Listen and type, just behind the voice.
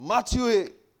Matthew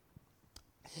 8.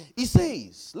 It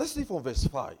says, let's see from verse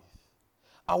 5.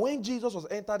 And when Jesus was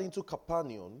entered into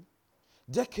Capernaum,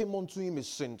 there came unto him a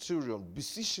centurion,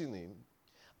 beseeching him,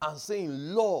 and saying,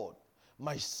 Lord,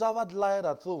 my servant lieth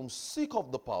at home, sick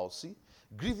of the palsy,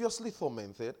 grievously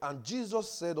tormented. And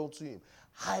Jesus said unto him,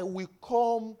 I will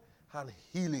come and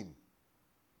heal him.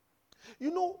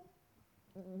 You know,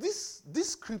 this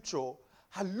scripture,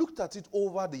 I looked at it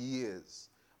over the years.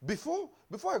 Before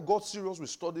I got serious with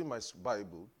studying my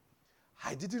Bible,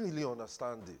 I didn't really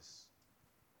understand this.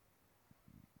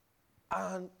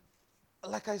 And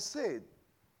like I said,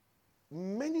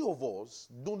 many of us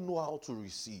don't know how to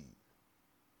receive.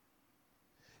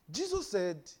 Jesus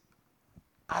said,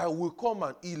 I will come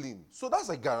and heal him. So that's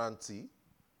a guarantee,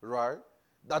 right?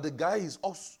 That the guy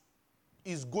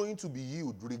is going to be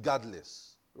healed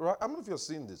regardless. Right? I don't know if you're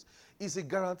seeing this. It's a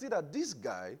guarantee that this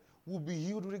guy will be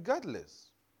healed regardless.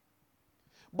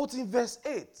 But in verse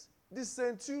 8, the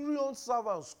centurion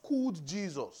servant schooled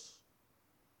Jesus.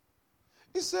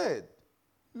 He said,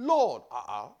 Lord,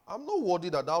 I'm not worthy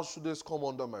that thou shouldest come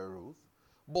under my roof,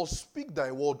 but speak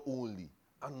thy word only,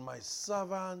 and my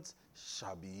servant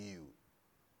shall be healed.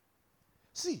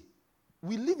 See,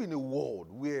 we live in a world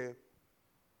where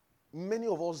many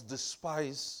of us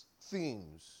despise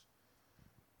things.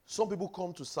 Some people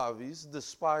come to service,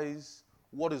 despise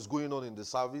what is going on in the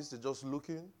service. They're just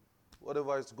looking.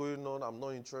 Whatever is going on, I'm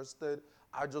not interested.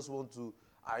 I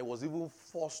was even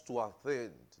forced to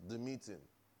attend the meeting.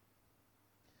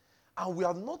 And we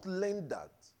have not learned that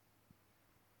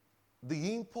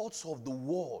the imports of the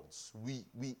words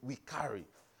we carry.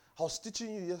 I was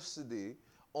teaching you yesterday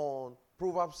on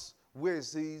Proverbs where it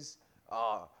says,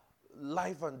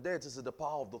 life and death is in the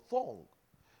power of the tongue.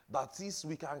 That is,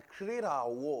 we can create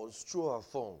our words through our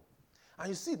tongue. And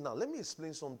you see, now, let me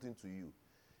explain something to you.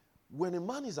 When a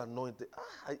man is anointed,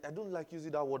 I don't like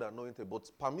using that word anointed, but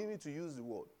permit me to use the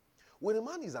word. When a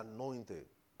man is anointed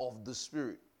of the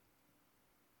Spirit,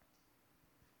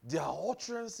 there are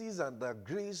utterances and the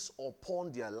grace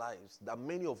upon their lives that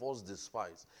many of us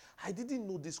despise. I didn't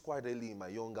know this quite early in my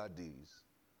younger days.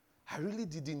 I really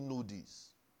didn't know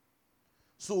this.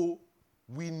 So,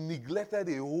 we neglected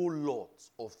a whole lot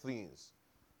of things.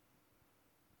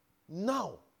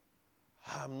 Now,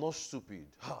 I'm not stupid.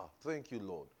 Thank you,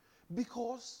 Lord.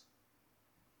 Because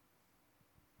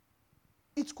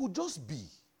it could just be.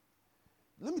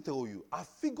 Let me tell you, I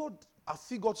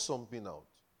figured something out.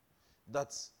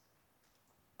 That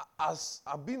as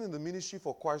I've been in the ministry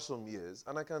for quite some years,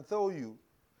 and I can tell you,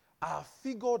 I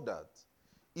figured that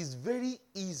it's very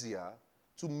easier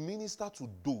to minister to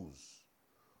those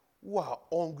who are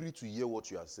hungry to hear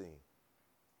what you are saying.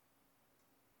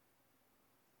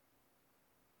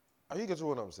 Are you getting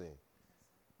what I'm saying?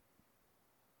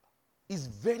 It's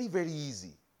very, very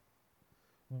easy.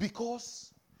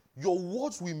 Because your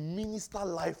words will minister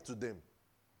life to them.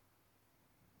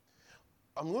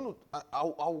 I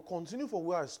will continue from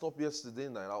where I stopped yesterday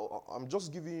night. I'm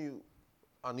just giving you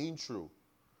an intro.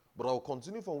 But I'll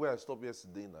continue from where I stopped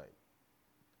yesterday night.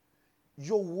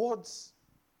 Your words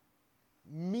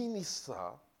minister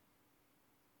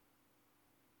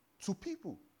to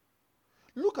people.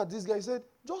 Look at this guy. He said,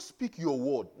 just speak your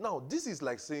word. Now, this is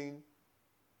like saying,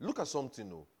 look at something.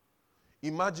 No.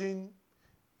 Imagine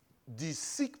the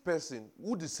sick person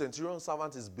who the centurion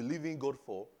servant is believing God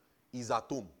for is at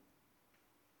home.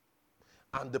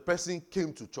 And the person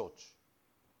came to church.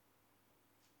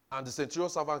 And the centurion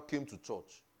servant came to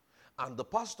church. And the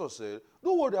pastor said,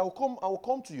 don't worry, I will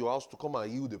come to your house to come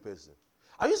and heal the person.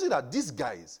 And you see that these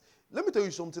guys, let me tell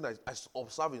you something I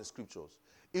observe in scriptures.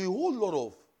 A whole lot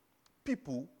of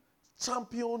people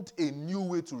championed a new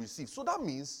way to receive. So that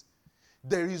means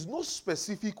there is no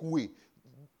specific way.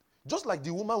 Just like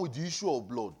the woman with the issue of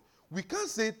blood. We can't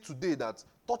say today that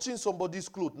touching somebody's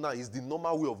clothes now is the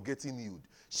normal way of getting healed.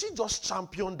 She just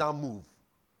championed that move.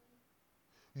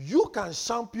 You can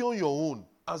champion your own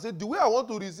and say, the way I want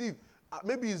to receive,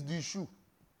 maybe it's the issue.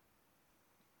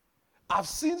 I've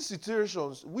seen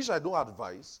situations, which I don't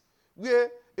advise, where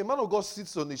a man of God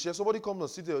sits on a chair, somebody comes and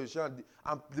sits on a chair,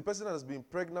 and the person has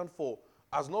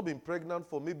not been pregnant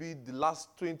for maybe the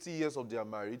last 20 years of their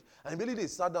marriage, and immediately they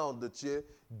sat down on the chair,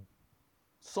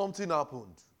 something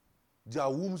happened. Their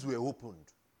wombs were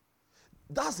opened.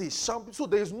 That's a champion. So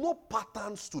there is no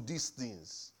patterns to these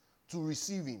things to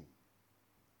receiving.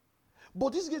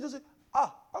 But this guy just said, I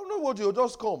don't know what you'll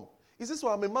just come. He says, so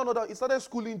I'm a man of that. He started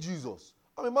schooling Jesus.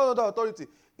 I'm a man of that authority.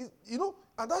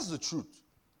 And that's the truth.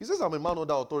 He says, I'm a man of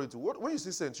that authority. When you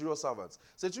say centurion servants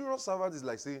is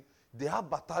like saying they have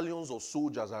battalions of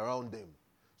soldiers around them.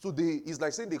 So it's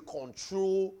like saying they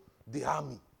control the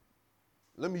army.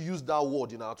 Let me use that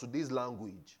word in our today's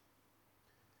language.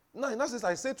 Now, in that sense,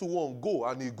 I say to one, go,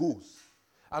 and he goes.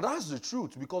 And that's the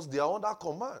truth, because they are under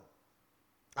command.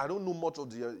 I don't know much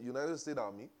of the United States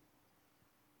Army,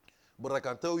 but I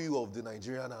can tell you of the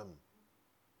Nigerian Army.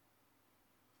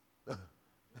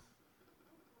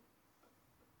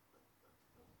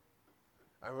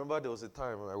 I remember there was a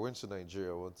time I went to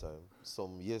Nigeria one time,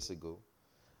 some years ago,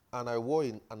 and I wore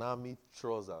an army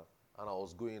trouser, and I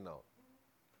was going out.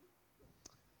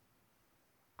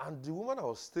 And the woman I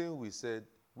was staying with said,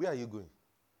 where are you going?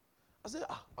 I said,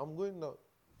 I'm going now.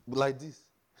 Like this.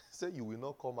 She said, you will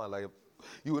not come alive.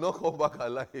 You will not come back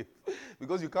alive.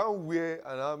 Because you can't wear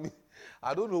an army.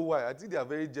 I don't know why. I think they are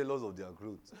very jealous of their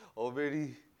clothes. Or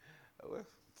very, well,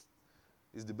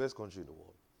 it's the best country in the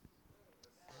world.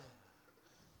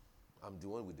 I'm the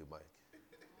one with the mic.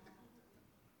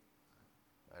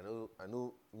 I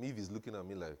know Miv is looking at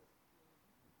me like.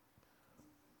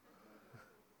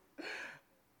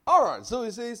 All right, so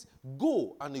he says,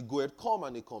 go, and he goeth, come,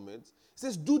 and he cometh. He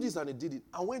says, do this, and he did it.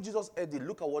 And when Jesus heard it,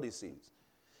 look at what he says.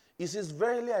 He says,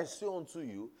 verily I say unto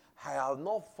you, I have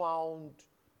not found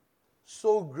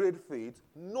so great faith,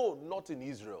 no, not in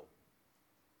Israel.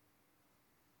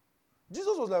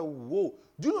 Jesus was like, whoa.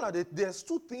 Do you know that there's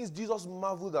two things Jesus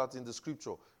marveled at in the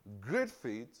scripture? Great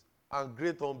faith and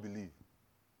great unbelief.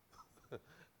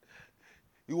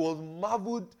 He was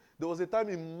marveled. There was a time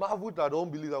he marveled at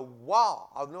unbelief. That, wow,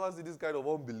 I've never seen this kind of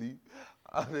unbelief.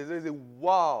 And they say,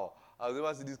 wow, I've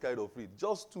never seen this kind of faith.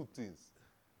 Just two things.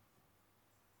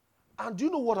 And do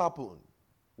you know what happened?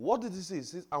 What did he say? He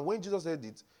says, and when Jesus said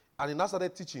it, and he now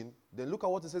started teaching, then look at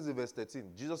what he says in verse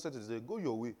 13. Jesus said to him, go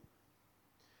your way.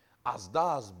 As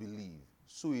thou hast believed,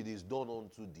 so it is done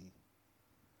unto thee.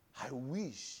 I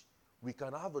wish we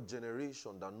can have a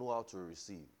generation that know how to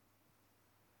receive.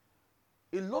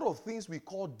 A lot of things we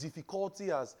call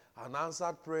difficulty as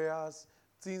unanswered prayers,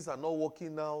 things are not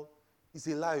working out. It's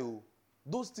a lie.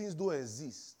 Those things don't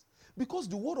exist. Because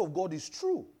the word of God is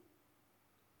true.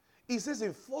 It says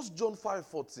in 1 John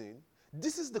 5:14,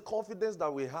 this is the confidence that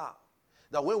we have.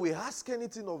 That when we ask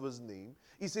anything of his name,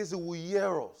 he says he will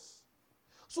hear us.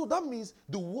 So that means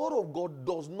the word of God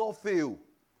does not fail.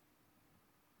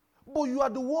 But you are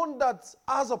the one that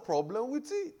has a problem with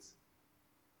it.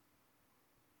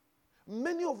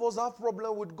 Many of us have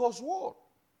problem with God's word.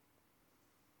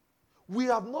 We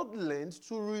have not learned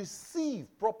to receive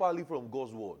properly from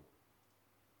God's word.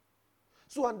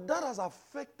 So, and that has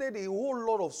affected a whole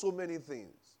lot of so many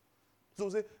things. So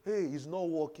say, hey, it's not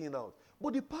working out.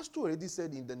 But the pastor already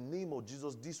said, in the name of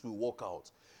Jesus, this will work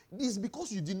out. It's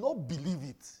because you did not believe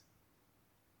it.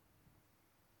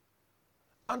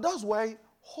 And that's why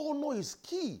honor is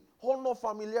key. Honor,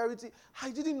 familiarity. I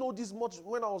didn't know this much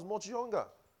when I was much younger.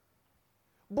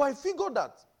 But I figured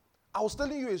that. I was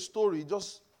telling you a story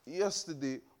just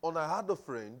yesterday on I had a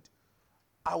friend.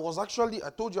 I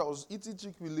told you I was eating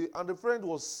Chick-fil-A, and the friend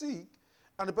was sick,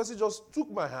 and the person just took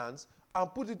my hands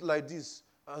and put it like this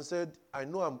and said,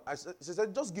 she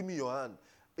said, just give me your hand.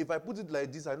 If I put it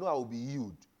like this, I know I will be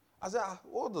healed. I said,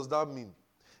 what does that mean?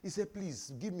 He said,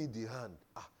 please, give me the hand.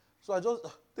 So I just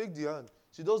take the hand.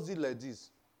 She just did like this.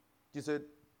 She said,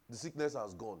 the sickness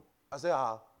has gone. I said,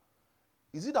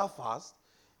 is it that fast?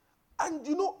 And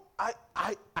you know,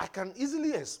 I can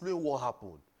easily explain what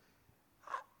happened.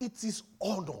 It is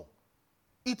honor.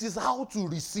 It is how to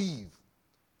receive.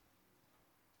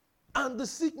 And the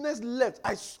sickness left.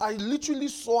 I literally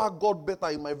saw her got better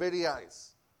in my very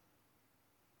eyes.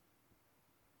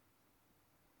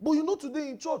 But you know, today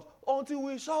in church, until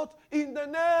we shout, in the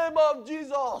name of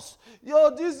Jesus,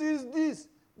 this is this.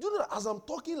 Do you know, as I'm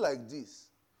talking like this,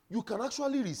 you can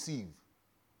actually receive.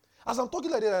 As I'm talking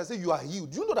like that, I say you are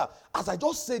healed. Do you know that as I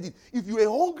just said it, if you are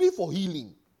hungry for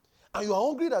healing, and you are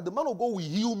hungry that the man of God will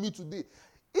heal me today,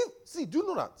 do you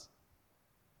know that?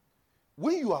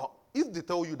 If they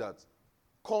tell you that,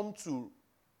 come to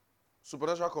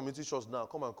Supernatural Community Church now,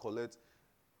 come and collect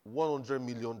 $100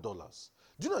 million.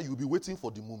 Do you know you'll be waiting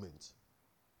for the moment?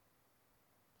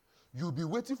 You'll be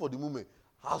waiting for the moment.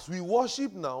 As we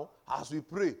worship now, as we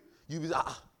pray, you'll be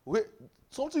wait.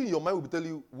 Something in your mind will be telling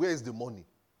you, where is the money?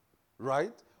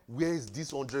 Right? Where is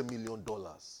this $100 million?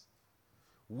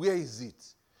 Where is it?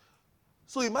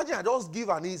 So imagine I just give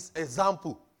an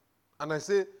example. And I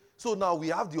say, so now we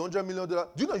have the $100 million. Do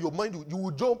you know your mind, you will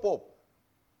jump up.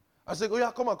 I say,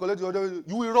 come and collect the $100 million.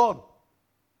 You will run.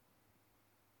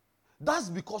 That's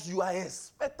because you are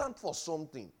expectant for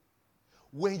something.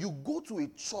 When you go to a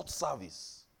church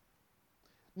service,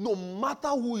 no matter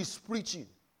who is preaching,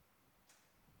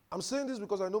 I'm saying this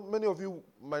because I know many of you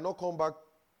might not come back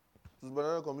to the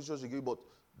Banana Commission Church again, but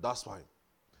that's fine.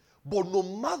 But no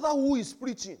matter who is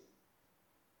preaching,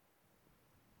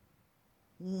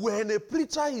 when a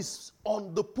preacher is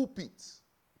on the pulpit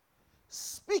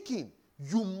speaking,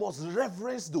 you must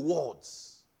reverence the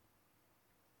words.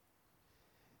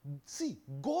 See,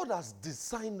 God has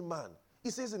designed man.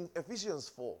 He says in Ephesians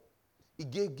 4, he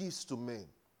gave gifts to men.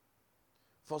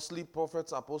 Firstly,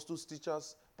 prophets, apostles,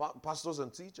 teachers, pastors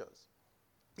and teachers.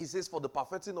 He says for the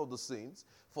perfecting of the saints,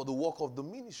 for the work of the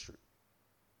ministry.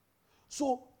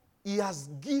 So, he has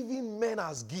given men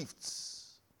as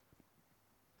gifts.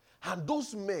 And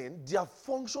those men, their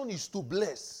function is to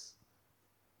bless.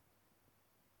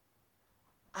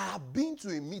 I have been to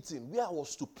a meeting where I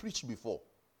was to preach before.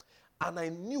 And I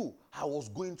knew I was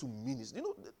going to minister. You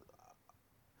know,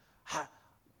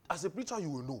 as a preacher, you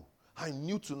will know. I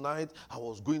knew tonight I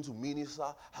was going to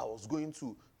minister. I was going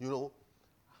to,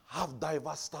 have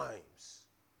diverse times.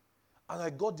 And I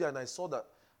got there and I saw that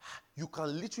you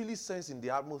can literally sense in the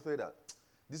atmosphere that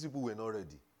these people were not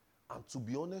ready. And to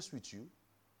be honest with you,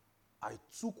 I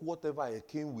took whatever I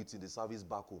came with in the service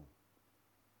back home.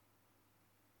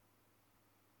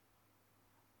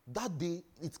 That day,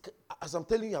 as I'm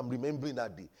telling you, I'm remembering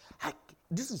that day.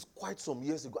 This is quite some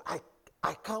years ago.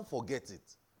 I can't forget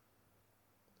it.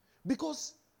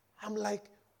 Because I'm like,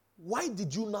 why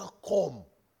did you not come?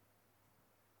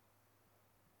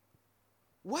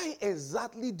 Why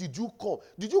exactly did you come?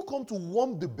 Did you come to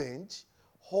warm the bench?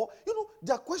 Or,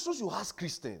 there are questions you ask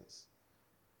Christians.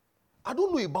 I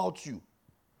don't know about you,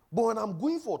 but when I'm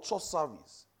going for church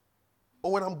service,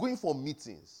 or when I'm going for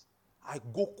meetings, I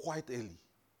go quite early.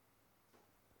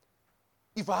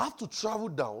 If I have to travel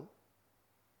down,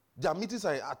 there are meetings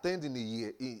I attend in a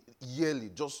year,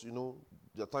 yearly, just,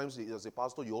 there are times as a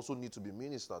pastor you also need to be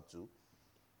ministered to.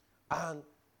 And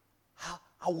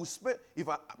I will spend,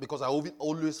 because I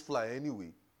always fly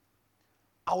anyway,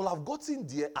 I will have gotten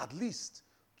there at least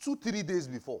 2-3 days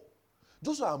before.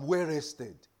 Just so I'm well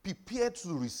rested, prepared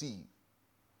to receive.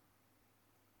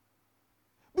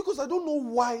 Because I don't know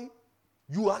why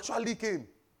you actually came.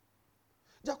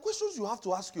 There are questions you have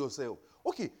to ask yourself.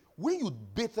 Okay, when you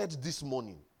bathed this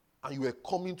morning and you were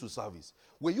coming to service,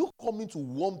 were you coming to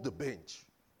warm the bench?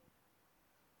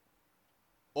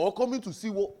 Or coming to see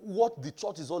what the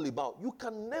church is all about? You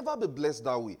can never be blessed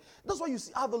that way. That's why you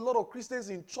have a lot of Christians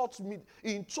in church.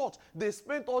 They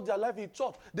spent all their life in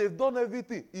church. They've done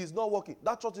everything. It's not working.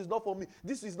 That church is not for me.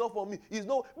 This is not for me. It's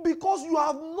not, because you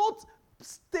have not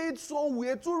stayed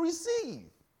somewhere to receive.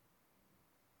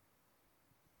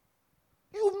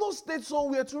 You've not stayed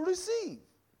somewhere to receive.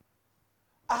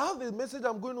 I have a message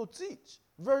I'm going to teach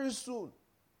very soon.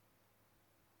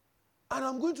 And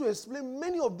I'm going to explain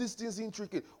many of these things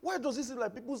intricate. Why does it seem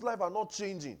like people's lives are not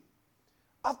changing?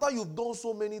 After you've done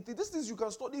so many things, these things you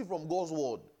can study from God's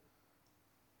word.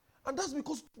 And that's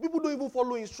because people don't even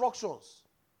follow instructions.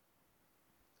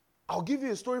 I'll give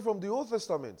you a story from the Old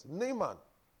Testament. Naaman.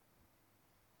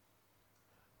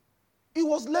 He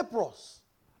was leprous.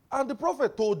 And the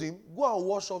prophet told him, go and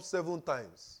wash up 7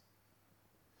 times.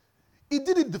 He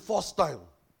did it the first time.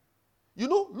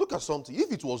 Look at something.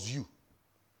 If it was you,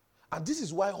 and this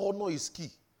is why honor is key,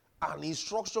 and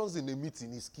instructions in a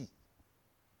meeting is key.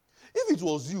 If it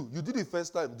was you, you did it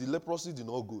first time, the leprosy did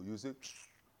not go. You say,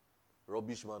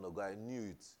 rubbish man of God, I knew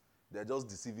it. They're just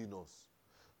deceiving us.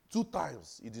 2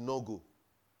 times, it did not go.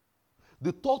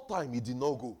 The 3rd time, it did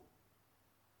not go.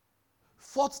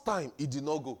 4th time, it did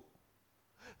not go.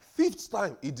 5th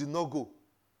time, it did not go.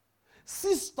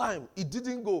 6th time, it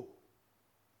didn't go.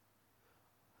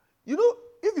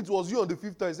 If it was you on the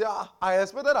 5th time, say, I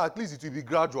expected at least it will be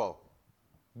gradual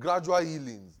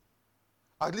healings.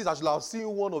 At least I should have seen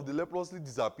one of the leprosy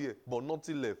disappear, but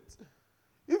nothing left.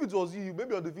 If it was you,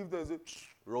 maybe on the 5th time, say,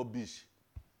 rubbish.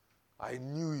 I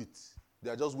knew it. They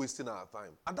are just wasting our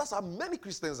time. And that's how many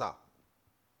Christians are.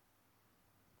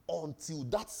 Until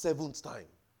that 7th time.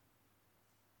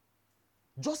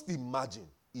 Just imagine,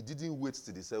 he didn't wait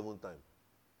till the 7th time.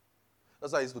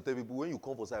 That's why I used to tell people, when you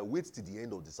come for service, wait till the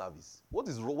end of the service. What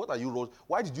are you rushing?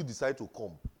 Why did you decide to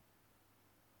come?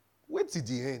 Wait till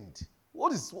the end.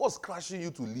 What's crashing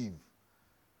you to leave?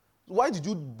 Why did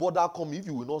you bother coming if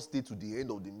you will not stay to the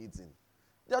end of the meeting?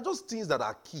 There are just things that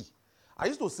are key. I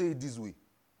used to say it this way.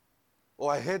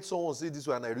 Or I heard someone say it this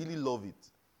way, and I really love it.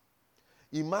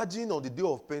 Imagine on the day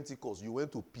of Pentecost, you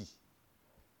went to pee.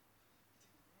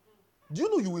 Do you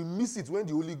know you will miss it when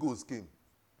the Holy Ghost came?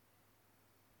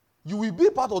 You will be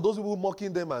part of those people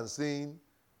mocking them and saying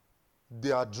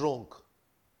they are drunk.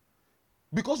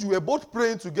 Because you were both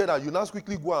praying together, you now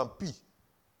quickly go and pee.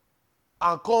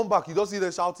 And come back, you don't see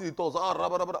them shouting in tongues.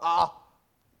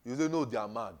 You say, no, they are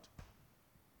mad.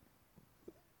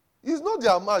 It's not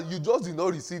their man. You just did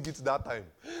not receive it that time.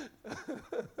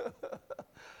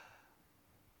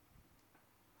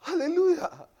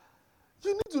 Hallelujah.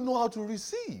 You need to know how to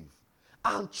receive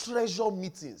and treasure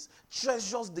meetings.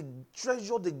 Treasure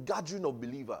the gathering of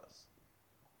believers.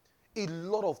 A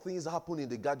lot of things happen in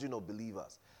the gathering of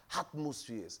believers.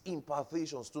 Atmospheres,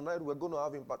 impartations. Tonight we're going to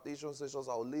have impartation sessions.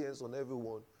 I'll lay hands on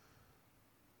everyone.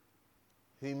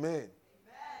 Amen. Amen.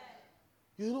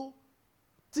 You know,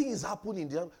 things happen in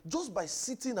the just by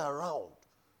sitting around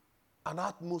an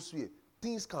atmosphere,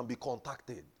 things can be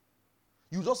contacted.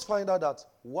 You just find out that,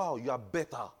 wow, you are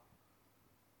better.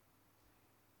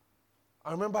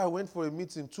 I remember I went for a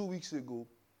meeting 2 weeks ago,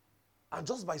 and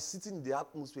just by sitting in the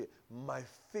atmosphere, my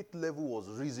faith level was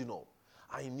rising up.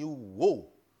 I knew, whoa,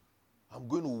 I'm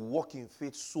going to walk in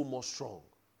faith so much strong.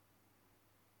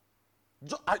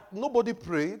 Nobody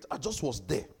prayed, I just was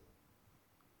there.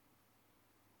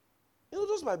 You know,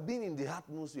 just by being in the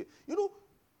atmosphere. You know,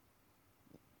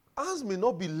 hands may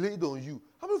not be laid on you.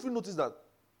 How many of you notice that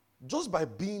just by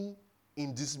being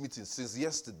in this meeting since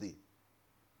yesterday,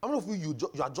 how many of you,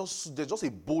 there's just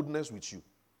a boldness with you?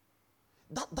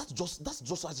 That's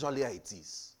just actually how it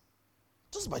is.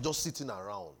 Just by just sitting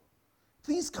around.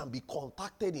 Things can be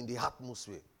contacted in the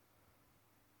atmosphere.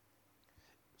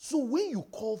 So when you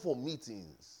call for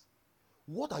meetings,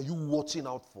 what are you watching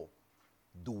out for?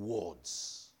 The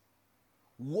words.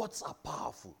 Words are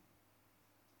powerful.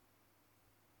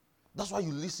 That's why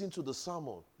you listen to the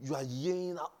sermon. You are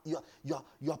hearing, you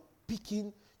are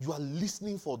picking, you are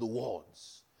listening for the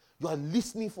words. You are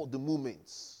listening for the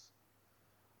moments.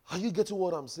 Are you getting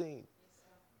what I'm saying?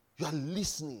 Yes, you are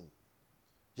listening.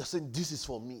 You're saying, this is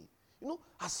for me. You know,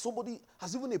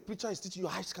 as even a preacher is teaching,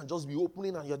 your eyes can just be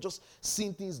opening and you're just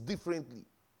seeing things differently.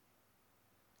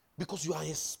 Because you are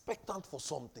expectant for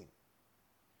something.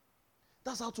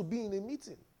 That's how to be in a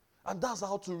meeting. And that's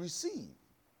how to receive.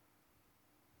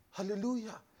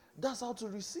 Hallelujah. That's how to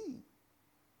receive.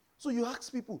 So you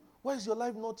ask people, why is your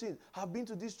life not changed? I've been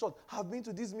to this church. I've been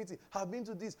to this meeting. I've been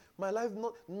to this. My life,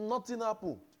 nothing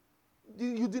happened.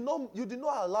 You did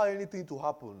not allow anything to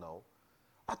happen now.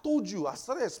 I told you, I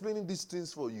started explaining these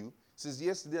things for you since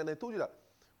yesterday, and I told you that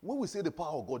when we say the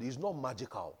power of God, it's not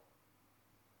magical.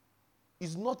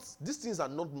 It's not, these things are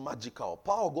not magical.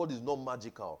 Power of God is not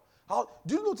magical.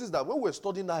 Do you notice that when we were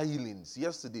studying our healings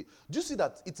yesterday, do you see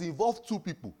that it involved two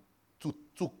people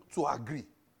to agree?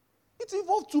 It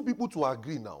involved two people to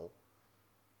agree now.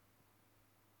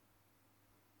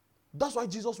 That's why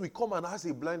Jesus will come and ask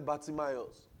a blind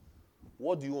Bartimaeus,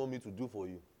 what do you want me to do for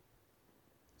you?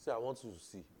 Say, I want you to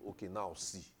see. Okay, now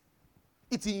see.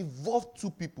 It involved two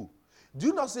people. Do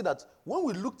you not say that when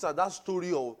we looked at that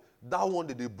story of that one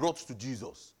that they brought to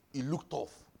Jesus, it looked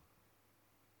tough?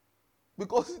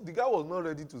 Because the guy was not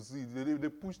ready to see. They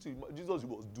pushed him. Jesus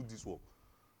must do this one.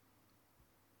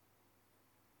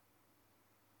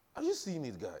 Are you seeing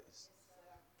it, guys?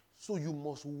 So you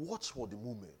must watch for the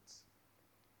moment.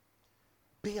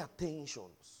 Pay attention.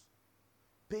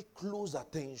 Pay close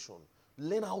attention.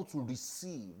 Learn how to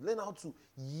receive. Learn how to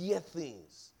hear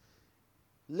things.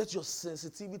 Let your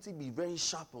sensitivity be very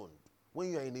sharpened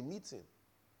when you are in a meeting.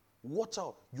 Watch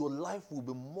out. Your life will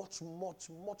be much, much,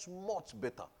 much, much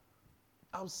better.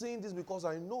 I'm saying this because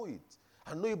I know it.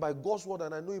 I know it by God's word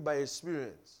and I know it by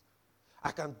experience.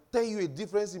 I can tell you a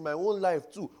difference in my own life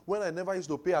too when I never used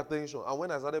to pay attention and when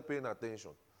I started paying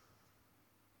attention.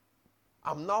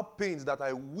 I'm now pained that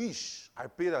I wish I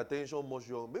paid attention much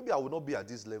younger. Maybe I would not be at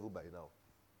this level by now.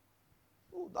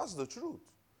 Oh, that's the truth.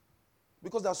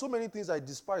 Because there are so many things I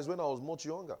despised when I was much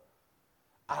younger.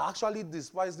 I actually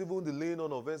despised even the laying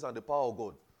on of hands and the power of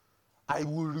God. I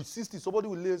will resist it. Somebody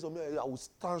will lay hands on me. I will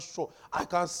stand strong. I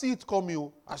can see it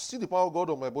coming. I see the power of God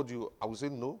on my body. I will say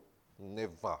no,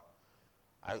 never.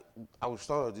 I will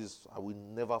stand like this. I will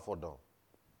never fall down.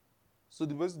 So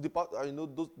I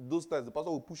know those times the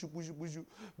pastor will push you.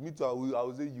 Me too. I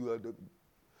will say you are the.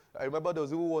 I remember there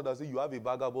was even one that said you have a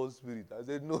vagabond spirit. I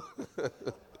said no.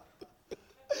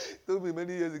 Told me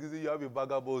many years ago, say you have a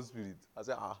vagabond spirit. I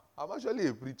said I'm actually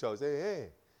a preacher. I said hey,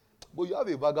 but you have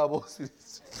a vagabond spirit.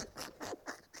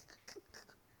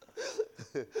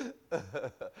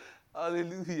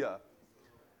 Hallelujah.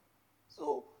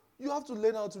 So you have to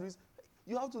learn how to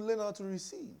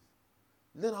receive.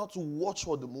 Learn how to watch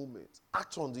for the moment.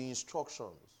 Act on the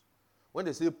instructions. When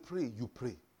they say pray, you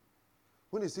pray.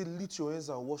 When they say lift your hands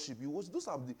and worship, you worship.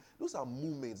 Those are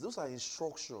movements. Those are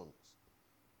instructions.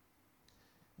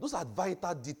 Those are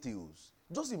vital details.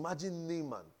 Just imagine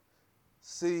Naaman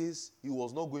says he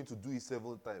was not going to do it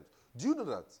 7 times. Do you know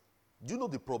that? Do you know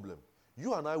the problem?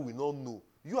 You and I will not know.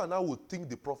 You and I will think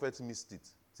the prophet missed it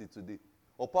till today.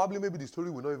 Or probably maybe the story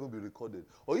will not even be recorded.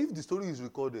 Or if the story is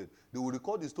recorded, they will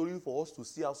record the story for us to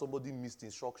see how somebody missed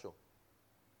instruction.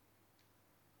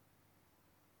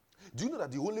 Do you know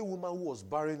that the only woman who was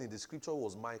barren in the scripture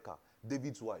was Micah,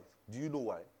 David's wife? Do you know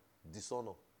why?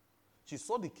 Dishonor. She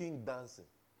saw the king dancing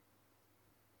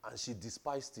and she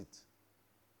despised it.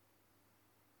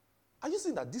 Are you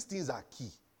saying that these things are key?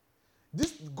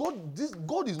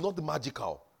 God is not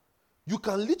magical. You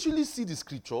can literally see the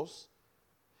scriptures.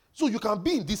 So you can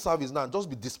be in this service now and just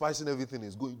be despising everything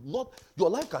is going. Your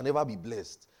life can never be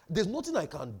blessed. There's nothing I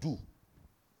can do.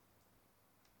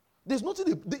 There's nothing,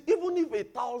 even if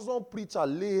 1,000 preachers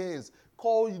lay hands,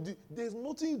 call you, there's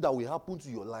nothing that will happen to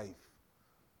your life.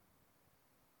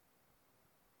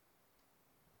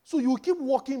 So you will keep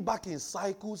walking back in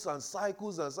cycles and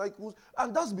cycles and cycles,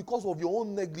 and that's because of your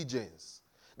own negligence.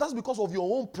 That's because of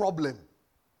your own problem.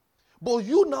 But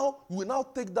you will now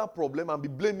take that problem and be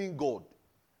blaming God.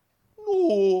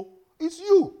 No, it's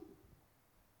you.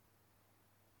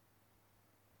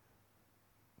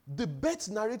 The birth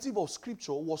narrative of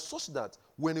scripture was such that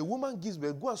when a woman gives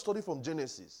birth, go and study from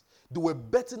Genesis, they were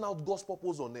birthing out God's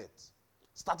purpose on earth,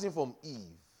 starting from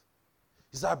Eve.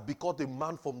 He said, I begot a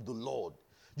man from the Lord.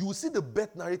 You will see the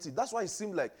birth narrative. That's why it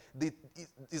seemed like they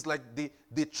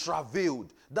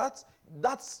travailed. That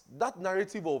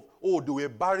narrative of, they were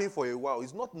barren for a while,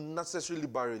 is not necessarily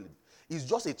barren. It's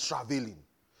just a travailing.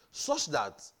 Such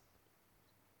that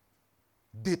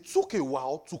they took a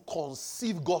while to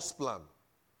conceive God's plan.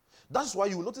 That's why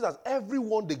you will notice that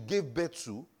everyone they gave birth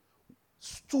to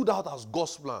stood out as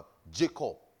God's plan.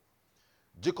 Jacob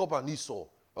and Esau,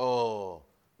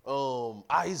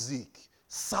 Isaac,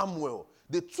 Samuel.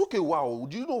 They took a while.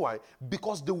 Do you know why?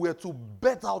 Because they were to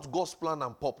birth out God's plan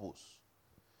and purpose.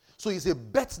 So it's a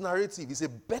birth narrative. It's a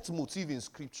birth motive in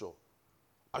scripture.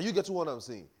 Are you getting what I'm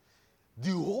saying?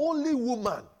 The holy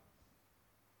woman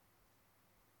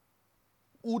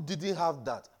who didn't have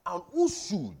that and who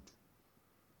should.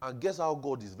 And guess how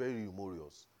God is very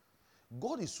humorous?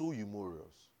 God is so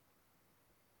humorous.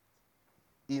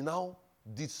 He now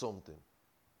did something.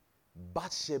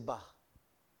 Bathsheba,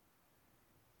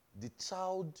 the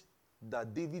child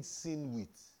that David sinned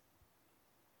with,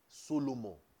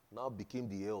 Solomon, now became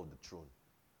the heir of the throne.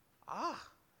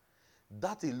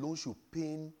 That alone should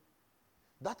pain.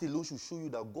 That alone should show you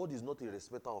that God is not a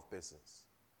respecter of persons.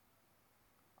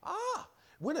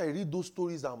 When I read those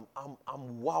stories, I'm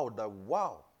wowed that,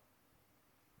 wow.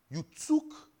 You took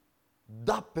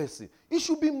that person. It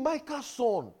should be Micah's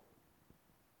son.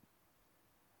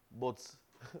 But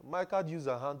Micah used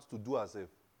her hand to do herself.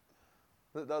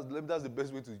 That's the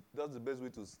best way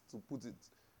to put it.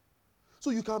 So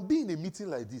you can be in a meeting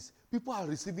like this. People are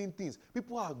receiving things.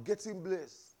 People are getting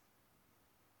blessed.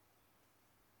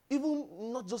 Even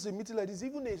not just a meeting like this,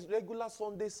 even a regular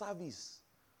Sunday service.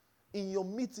 In your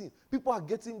meeting, people are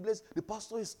getting blessed. The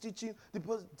pastor is teaching,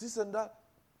 this and that.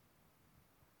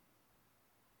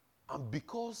 And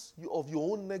because of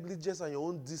your own negligence and your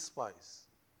own despise,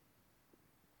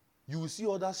 you will see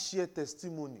others share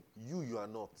testimony. You are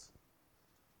not.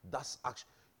 That's actually,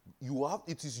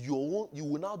 it is your own, you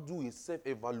will now do a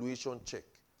self-evaluation check.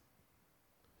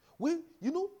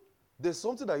 There's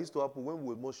something that used to happen when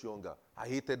we were much younger. I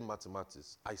hated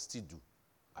mathematics. I still do.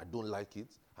 I don't like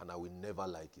it, and I will never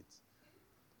like it.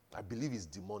 I believe it's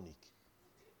demonic.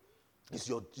 It's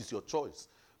your choice.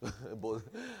 But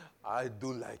I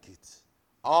don't like it.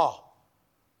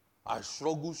 I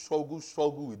struggle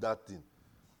with that thing.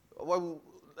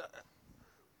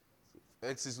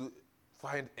 X is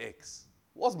find X.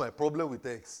 What's my problem with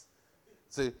X?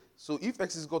 So if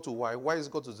X is equal to Y, Y is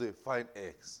equal to Z, find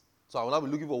X. So I will now be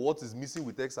looking for what is missing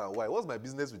with X and Y. What's my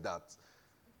business with that?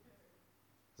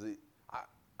 See,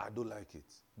 I don't like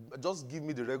it. Just give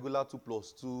me the regular 2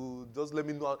 plus 2. Just let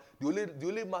me know. The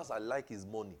only math I like is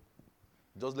money.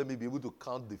 Just let me be able to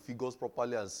count the figures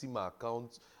properly and see my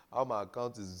account, how my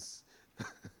account is.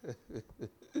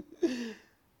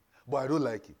 But I don't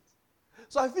like it.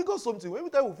 So I figured something. Every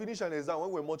time we finish an exam,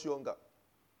 when we're much younger,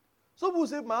 some people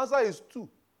say, my answer is 2.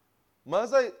 My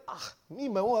answer is,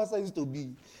 my own answer used to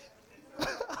be.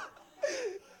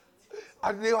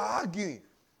 And they were arguing.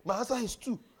 My answer is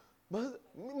 2. My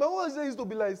own answer used to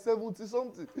be like 70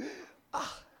 something.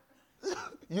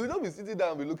 You will not be sitting down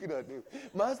and be looking at them.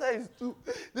 My answer is 2.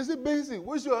 They say, basic,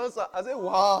 what's your answer? I say,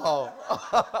 wow.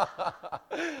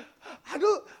 I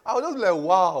was just like,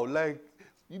 wow. Like,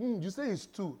 you say it's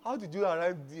 2. How did you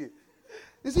arrive there?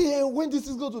 They say, hey, when this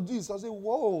is going to this? I say,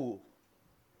 whoa.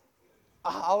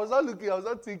 I was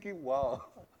not thinking, wow.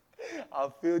 I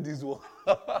failed this one.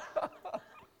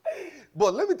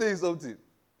 But let me tell you something.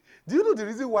 Do you know the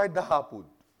reason why that happened?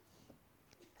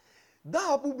 That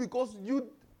happened because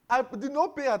I did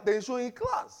not pay attention in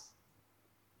class.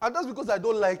 And that's because I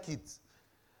don't like it.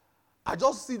 I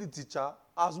just see the teacher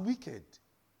as wicked.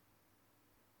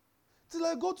 Till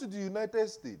I go to the United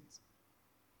States.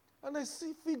 And I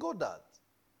figure that,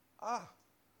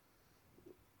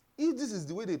 if this is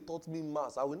the way they taught me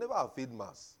maths, I will never have failed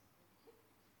maths.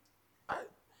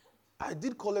 I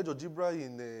did college algebra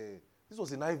this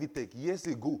was in Ivy Tech years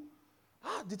ago.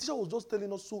 The teacher was just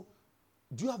telling us, so,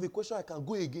 do you have a question? I can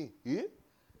go again. Eh?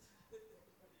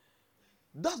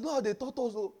 That's not how they taught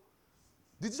us. Though.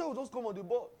 The teacher would just come on the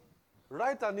board,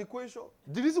 write an equation.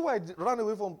 The reason why I ran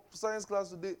away from science class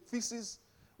today, physics,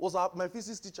 was my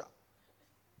physics teacher.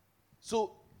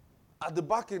 So, at the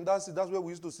back end, that's where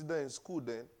we used to sit there in school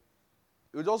then.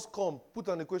 You just come, put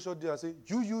an equation there and say,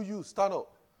 you, stand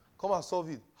up. Come and solve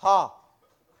it. Ha!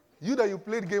 You that you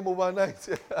played game overnight.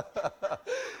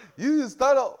 You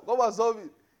stand up, come and solve it.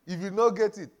 If you don't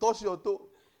get it, touch your toe.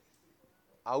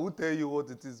 I will tell you what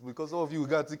it is because some of you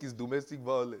will think it's domestic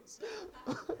violence.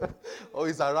 Or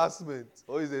it's harassment.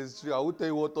 Or it's extreme. I will tell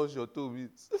you what touch your toe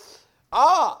means.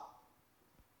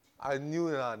 I knew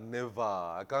that never.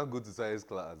 I can't go to science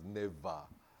class. Never.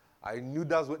 I knew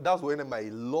that's when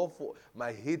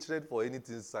my hatred for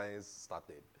anything science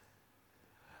started.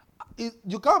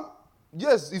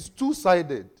 Yes, it's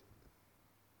two-sided.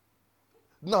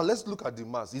 Now, let's look at the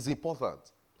maths. It's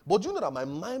important. But you know that my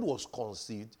mind was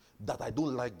conceived that I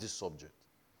don't like this subject.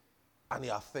 And it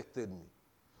affected me.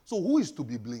 So who is to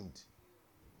be blamed?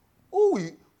 Who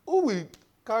will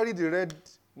carry the red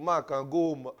mark and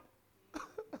go home?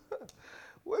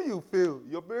 When you fail,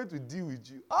 your parents will deal with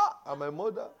you. And my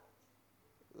mother?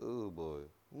 Oh, boy.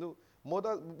 No,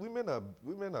 women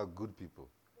are good people.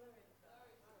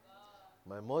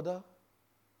 My mother?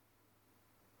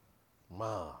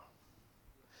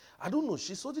 I don't know.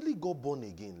 She suddenly got born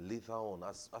again later on.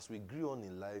 As we grew on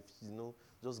in life,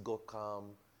 just got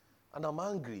calm. And I'm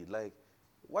angry. Like,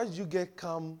 why did you get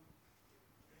calm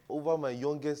over my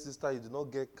youngest sister? You did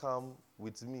not get calm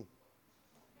with me.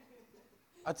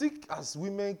 I think as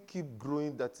women keep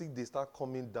growing, I think they start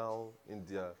coming down in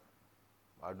their...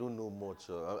 I don't know much.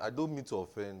 I don't mean to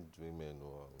offend women.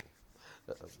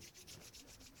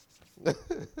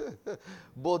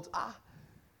 But,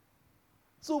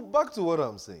 so back to what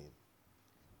I'm saying.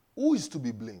 Who is to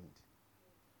be blamed?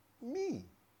 Me.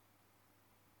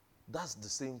 That's the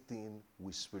same thing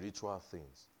with spiritual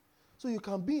things. So you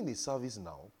can be in a service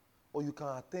now, or you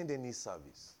can attend any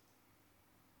service.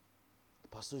 The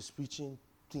pastor is preaching,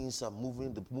 things are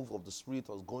moving, the move of the Spirit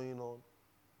was going on.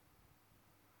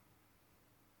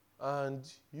 And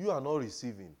you are not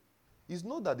receiving. It's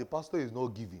not that the pastor is not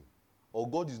giving, or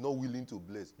God is not willing to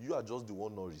bless. You are just the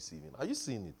one not receiving. Are you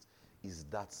seeing it? It's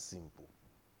that simple.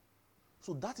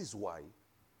 So that is why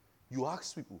you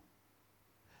ask people.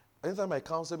 Anytime I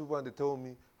counsel people and they tell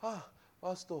me,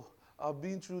 Pastor, I've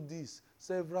been through this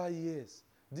several years,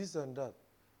 this and that.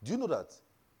 Do you know that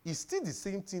it's still the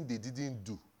same thing they didn't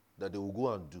do that they will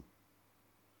go and do?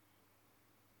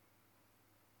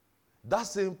 That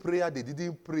same prayer they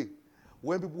didn't pray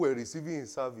when people were receiving in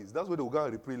service, that's what they will go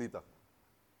and repray later.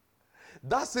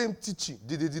 That same teaching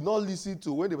they did not listen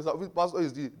to when the pastor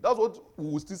is doing, that's what we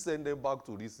will still send them back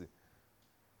to listen.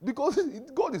 Because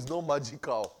God is not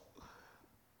magical.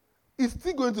 It's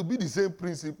still going to be the same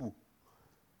principle.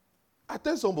 I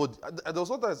tell somebody, there was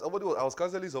sometimes I was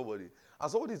counseling somebody,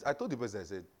 and I told the person, I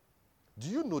said, do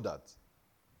you know that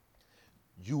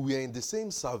you were in the same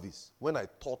service when I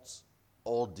taught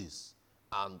all this,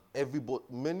 and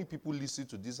many people listen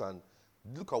to this and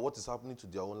look at what is happening to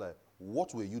their own life.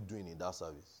 What were you doing in that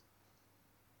service?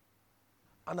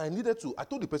 And I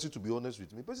told the person to be honest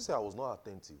with me. The person said I was not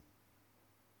attentive.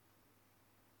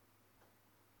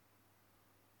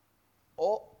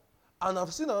 And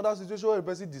I've seen another situation where the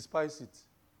person despises it.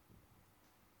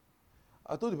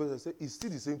 I told the person, I said, it's still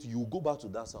the same thing. You go back to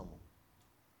that sermon.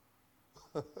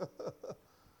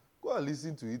 Go and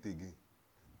listen to it again.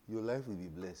 Your life will be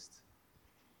blessed.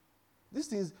 These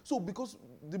things, so because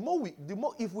the more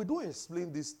if we don't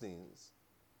explain these things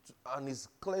and it's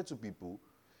clear to people,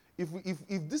 if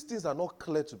these things are not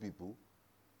clear to people,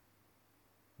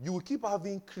 you will keep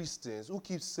having Christians who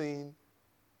keep saying,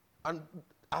 and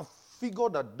I've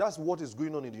figured that that's what is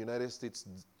going on in the United States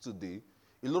today.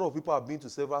 A lot of people have been to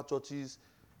several churches,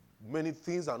 many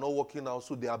things are not working out,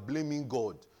 so they are blaming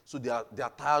God. So they are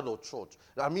tired of church.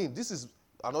 I mean, this is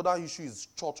another issue is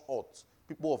church hurt.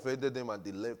 People offended them and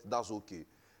they left. That's okay.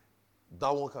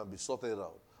 That one can be sorted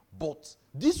out. But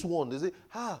this one, they say,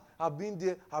 I've been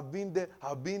there, I've been there,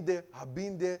 I've been there, I've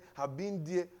been there, I've been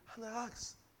there. And I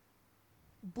ask,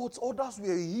 but others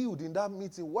were healed in that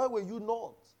meeting. Why were you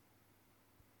not?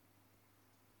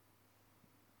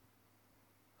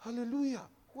 Hallelujah.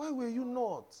 Why were you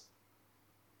not?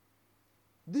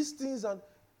 These things are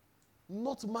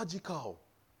not magical.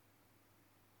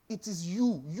 It is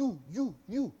you.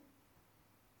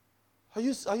 Are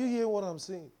you hearing what I'm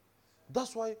saying?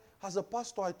 That's why, as a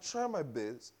pastor, I try my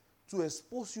best to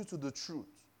expose you to the truth.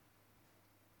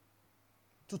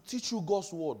 To teach you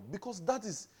God's word. Because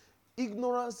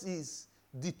ignorance is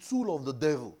the tool of the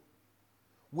devil.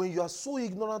 When you are so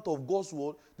ignorant of God's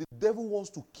word, the devil wants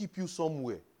to keep you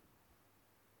somewhere.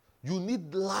 You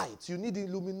need light. You need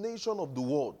illumination of the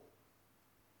word.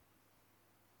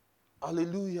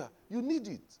 Hallelujah. You need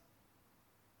it.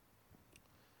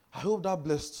 I hope that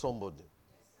blessed somebody.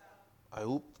 I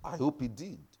hope it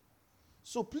did.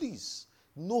 So please,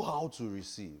 know how to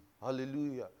receive.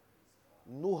 Hallelujah.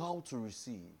 Know how to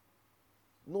receive.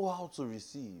 Know how to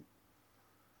receive.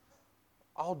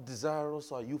 How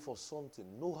desirous are you for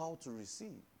something? Know how to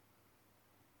receive.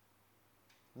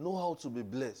 Know how to be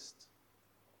blessed.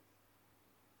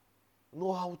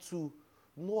 Know how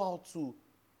to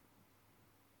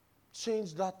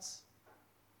change that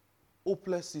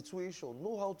hopeless situation.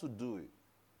 Know how to do it.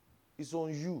 It's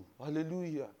on you.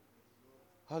 Hallelujah.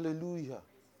 Hallelujah.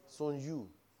 It's on you.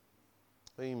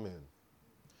 Amen.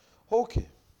 Okay.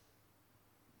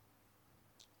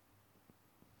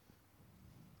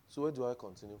 So where do I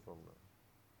continue from now?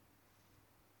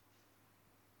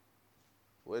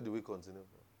 Where do we continue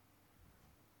from?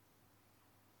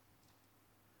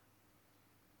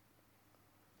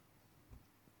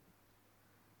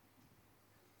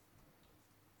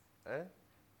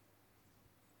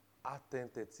 Acts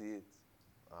 10:38.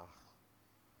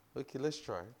 Okay, let's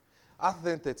try. Acts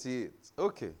 10:38.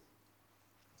 Okay.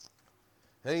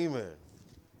 Amen.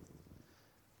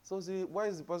 So see, why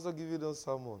is the pastor giving them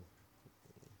sermon?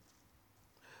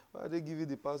 Why are they giving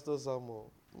the pastor sermon?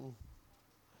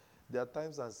 There are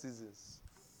times and seasons.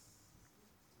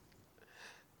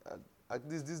 And at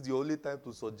least this is the only time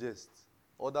to suggest.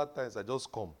 Other times I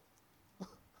just come.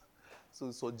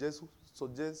 So suggest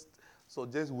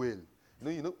well.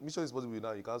 You know, mission is possible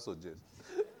now, you can't suggest.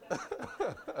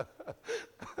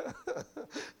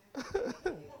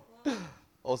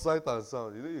 Or sight and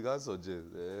sound, you can't suggest.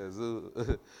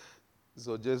 So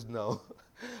suggest now.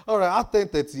 All right, Acts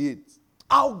 10:38.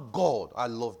 How God, I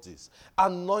love this,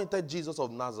 anointed Jesus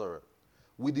of Nazareth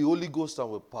with the Holy Ghost and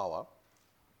with power,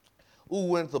 who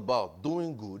went about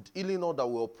doing good, healing all that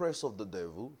were oppressed of the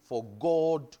devil, for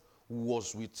God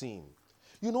was with him.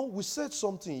 You know, we said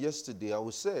something yesterday, and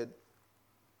we said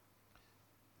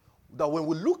that when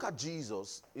we look at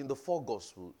Jesus in the four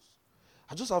Gospels,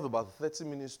 I just have about 30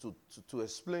 minutes to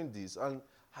explain this, and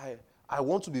I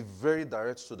want to be very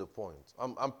direct to the point.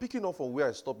 I'm picking up from where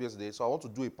I stopped yesterday, so I want to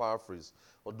do a paraphrase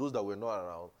for those that were not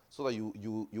around, so that you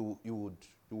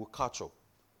will catch up.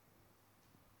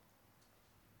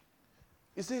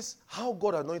 It says, how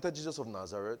God anointed Jesus of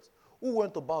Nazareth, who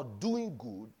went about doing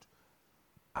good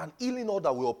and healing all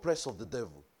that were oppressed of the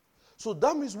devil. So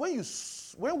that means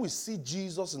when we see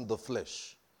Jesus in the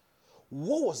flesh,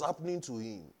 what was happening to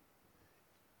him?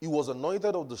 He was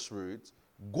anointed of the Spirit,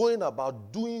 going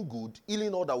about doing good,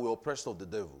 healing all that were oppressed of the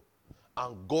devil.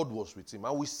 And God was with him.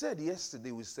 And we said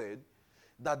yesterday,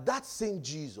 that same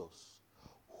Jesus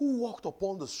who walked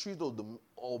upon the street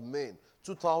of men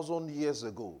 2,000 years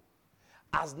ago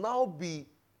has now been,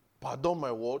 pardon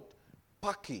my word,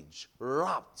 packaged,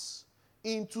 wrapped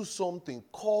into something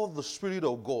called the Spirit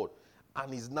of God,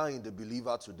 and is now in the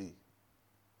believer today.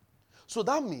 So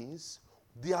that means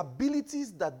the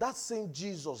abilities that same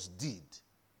Jesus did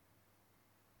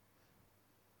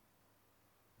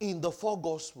in the four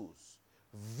Gospels,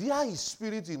 via his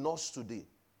Spirit in us today.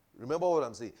 Remember what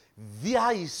I'm saying?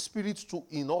 Via his Spirit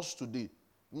in us today.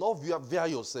 Not via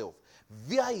yourself.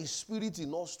 Via his Spirit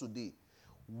in us today,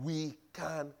 we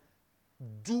can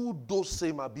do those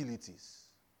same abilities.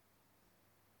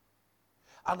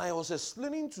 And I was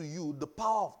explaining to you the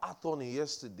power of attorney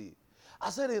yesterday.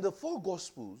 I said in the four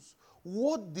Gospels,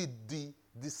 what did the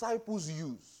disciples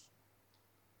use?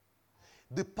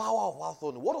 The power of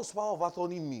attorney. What does power of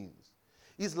attorney mean?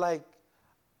 It's like,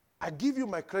 I give you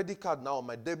my credit card now,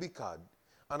 my debit card,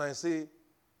 and I say,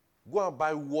 go and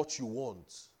buy what you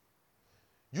want.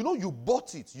 You know, you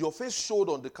bought it. Your face showed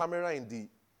on the camera in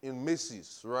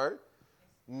Macy's, right?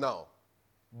 Now,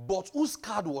 but whose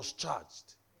card was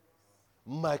charged?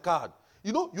 My card.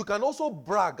 You know, you can also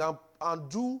brag and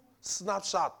do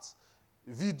Snapchat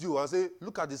video and say,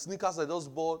 look at the sneakers I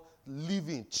just bought,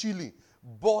 living, chilling.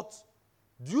 But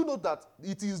do you know that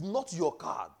it is not your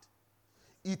card?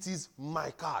 It is my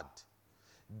card.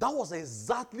 That was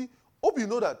exactly, hope you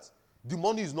know that the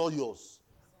money is not yours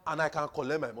and I can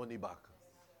collect my money back.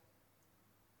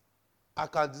 I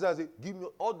can decide, say, give me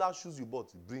all that shoes you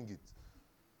bought, bring it.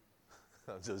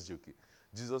 I'm just joking.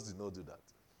 Jesus did not do that.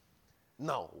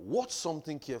 Now, watch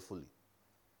something carefully.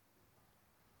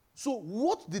 So,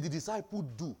 what did the disciples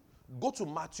do? Go to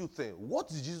Matthew 10. What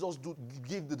did Jesus do?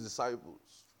 Give the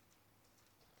disciples.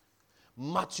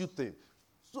 Matthew 10.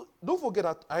 So, don't forget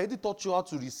that I already taught you how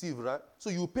to receive, right? So,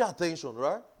 you pay attention,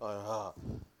 right? I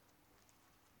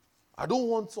don't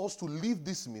want us to leave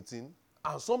this meeting,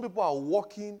 and some people are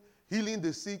walking, healing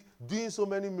the sick, doing so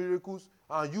many miracles,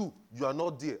 and you are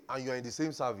not there, and you are in the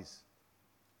same service.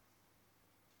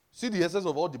 See the essence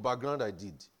of all the background I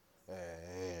did.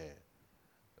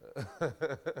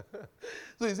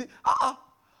 So you see,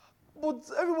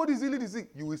 but everybody is healing the sick.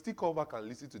 You will still come back and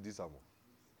listen to this sermon.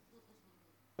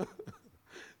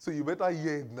 So you better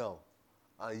hear it now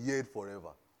and hear it forever.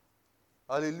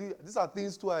 Hallelujah. These are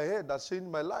things too I heard that changed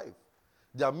my life.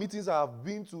 There are meetings I have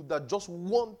been to that just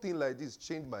one thing like this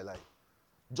changed my life.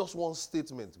 Just one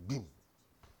statement, boom.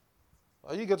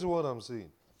 Are you getting what I'm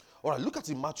saying? All right, look at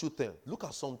in Matthew 10. Look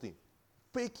at something.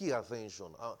 Pay key attention.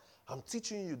 I'm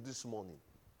teaching you this morning.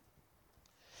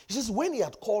 He says, when he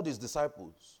had called his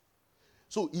disciples,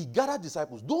 so he gathered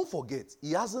disciples. Don't forget,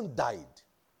 he hasn't died.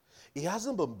 He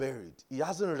hasn't been buried. He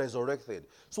hasn't resurrected.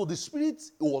 So the Spirit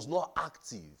was not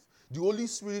active. The Holy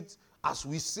Spirit, as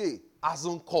we say,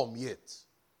 hasn't come yet.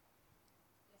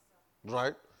 Yes,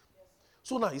 right? Yes.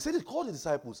 So now, he said he called the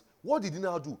disciples. What did he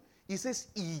now do? He says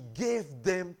he gave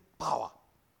them power.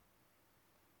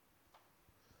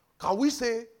 Can we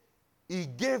say he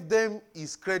gave them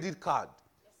his credit card?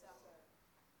 Yes,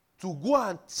 sir. To go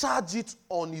and charge it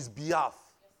on his behalf?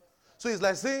 Yes, so it's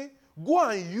like saying, go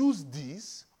and use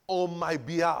this on my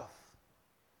behalf.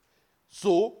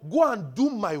 So go and do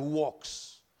my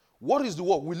works. What is the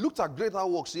work? We looked at greater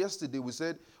works yesterday. We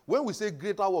said, when we say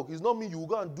greater work, it's not mean you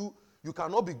go and do, you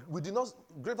cannot be,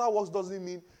 greater works doesn't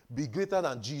mean be greater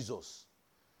than Jesus.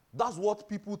 That's what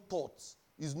people thought.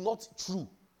 Is not true.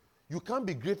 You can't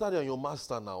be greater than your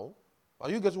master now.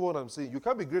 Are you getting what I'm saying? You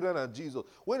can't be greater than Jesus.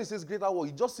 When it says greater work,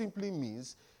 it just simply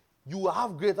means you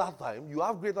have greater time, you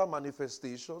have greater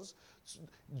manifestations.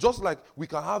 Just like we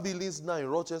can have healings now in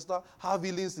Rochester, have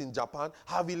healings in Japan,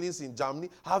 have healings in Germany,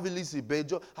 have healings in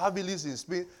Belgium, have healings in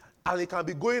Spain, and it can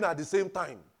be going at the same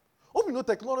time. Hope you know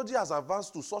technology has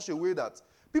advanced to such a way that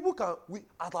people can,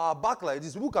 at our back like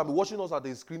this, people can be watching us at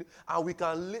the screen, and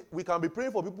we can be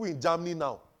praying for people in Germany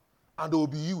now, and they will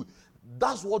be healed.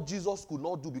 That's what Jesus could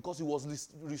not do because he was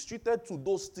restricted to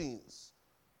those things,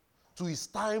 to his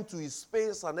time, to his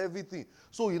space, and everything.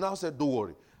 So he now said, don't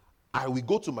worry. I will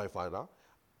go to my Father.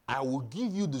 I will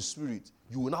give you the Spirit.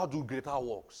 You will now do greater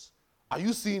works. Are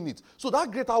you seeing it? So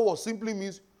that greater work simply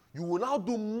means you will now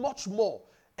do much more,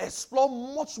 explore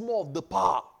much more of the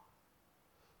power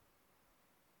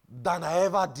than I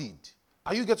ever did.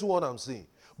 Are you getting what I'm saying?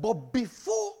 But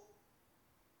before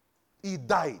he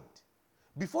died,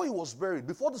 before he was buried,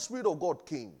 before the Spirit of God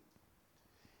came,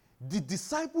 the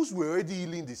disciples were already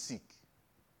healing the sick.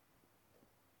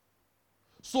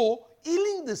 So,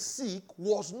 healing the sick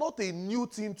was not a new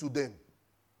thing to them.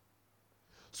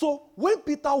 So, when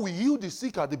Peter will heal the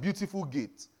sick at the beautiful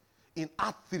gate in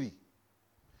Act 3,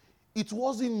 it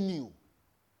wasn't new.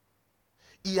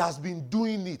 He has been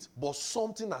doing it, but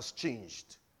something has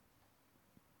changed.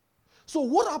 So,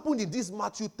 what happened in this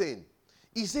Matthew 10?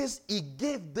 He says he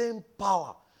gave them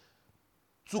power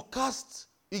to cast,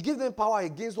 he gave them power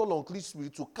against all unclean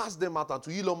spirits to cast them out and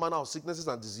to heal all manner of sicknesses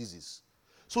and diseases.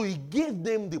 So he gave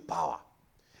them the power.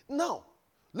 Now,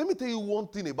 let me tell you one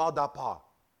thing about that power.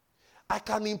 I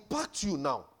can impact you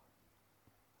now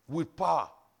with power.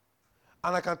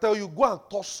 And I can tell you, go and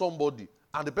touch somebody,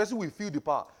 and the person will feel the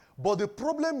power. But the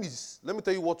problem is, let me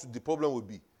tell you what the problem will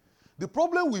be. The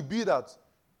problem will be that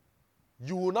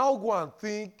you will now go and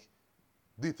think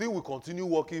the thing will continue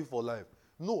working for life.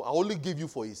 No, I only gave you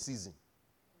for a season.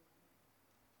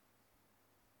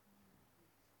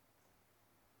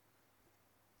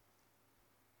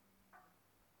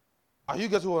 Are you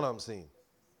getting what I'm saying?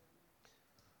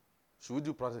 Should we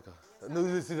do practical? Yes, no,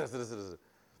 listen.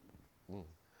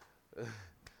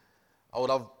 I would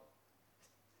have.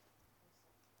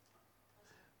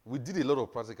 We did a lot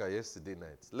of practical yesterday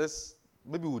night.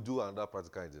 Maybe we'll do another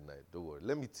practical in the night. Don't worry.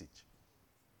 Let me teach.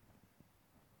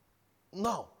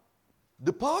 Now,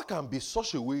 the power can be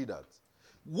such a way that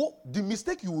the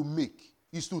mistake you will make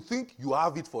is to think you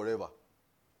have it forever.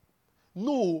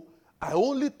 No, I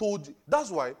only told you. That's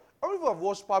why. How many of you have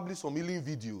watched probably some healing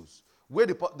videos where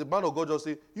the man of God just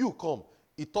say, you come.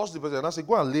 He touched the person and I say,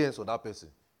 go and lay hands on that person.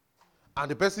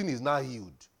 And the person is now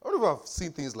healed. How many of you have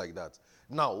seen things like that?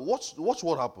 Now, watch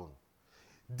what happened.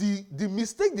 The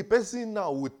mistake the person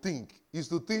now would think is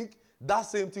to think that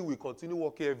same thing will continue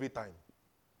working every time.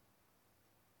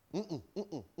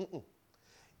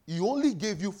 He only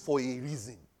gave you for a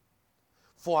reason,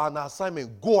 for an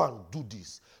assignment. Go and do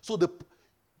this. So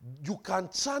you can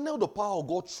channel the power of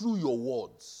God through your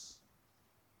words.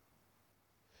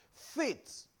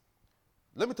 Faith.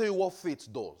 Let me tell you what faith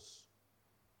does.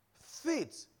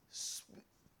 Faith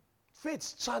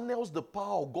channels the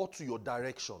power of God to your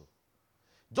direction.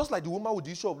 Just like the woman with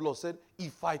the issue of blood said,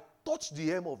 if I touch the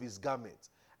hem of his garment,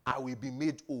 I will be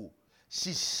made whole.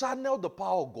 She channeled the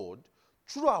power of God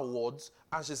through her words,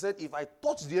 and she said, if I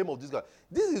touch the hem of this garment,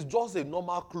 this is just a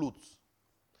normal cloth.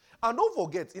 And don't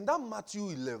forget, in that Matthew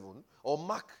 11, or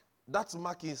Mark, that's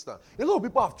Mark instant, a lot of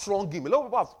people have thronged him, a lot of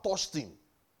people have touched him.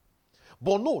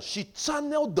 But no, she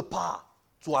channeled the power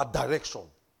to her direction.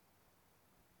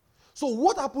 So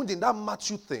what happened in that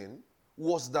Matthew thing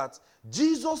was that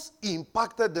Jesus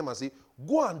impacted them and said,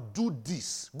 go and do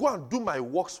this. Go and do my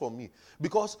works for me.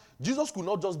 Because Jesus could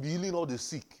not just be healing all the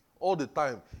sick all the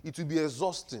time. It will be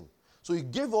exhausting. So he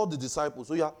gave all the disciples,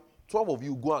 so yeah, 12 of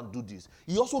you go and do this.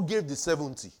 He also gave the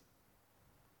 70.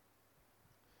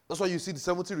 That's why you see the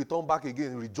 70 return back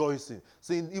again rejoicing,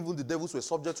 saying even the devils were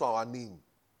subject to our name.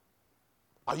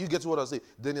 Are you getting what I say?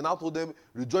 Then he now told them,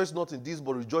 rejoice not in this,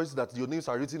 but rejoice that your names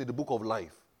are written in the book of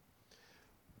life.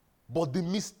 But the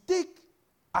mistake,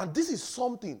 and this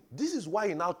is why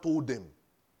he now told them,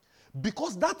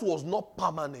 because that was not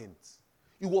permanent.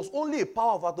 It was only a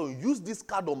power of attorney. Use this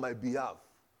card on my behalf.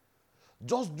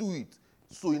 Just do it.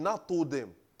 So he now told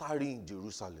them, tarry in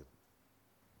Jerusalem.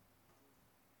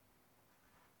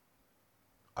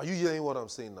 Are you hearing what I'm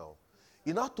saying now?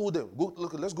 He now told them,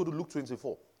 let's go to Luke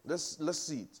 24. Let's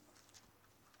see it.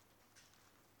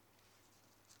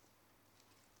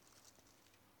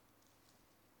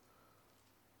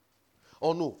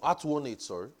 Oh no, Acts 1:8,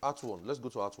 sorry. Acts 1. Let's go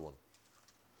to Acts 1.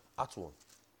 Acts 1.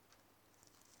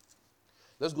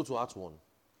 Let's go to Acts 1.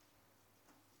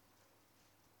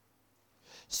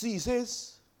 See, it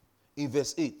says in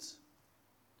verse 8,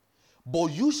 but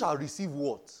you shall receive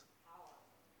what?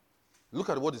 Look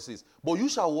at what it says. But you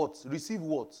shall what? Receive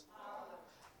what?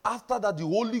 After that, the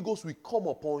Holy Ghost will come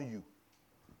upon you.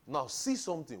 Now, see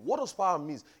something. What does power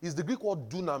mean? It's the Greek word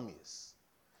dunamis.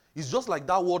 It's just like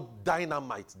that word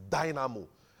dynamite, dynamo,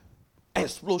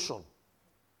 explosion,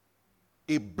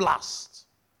 a blast,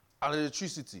 and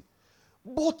electricity.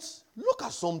 But look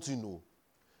at something, no.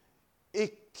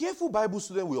 A careful Bible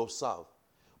student will observe.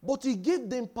 But he gave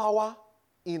them power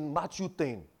in Matthew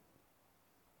 10.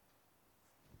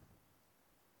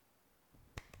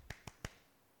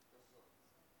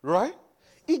 Right?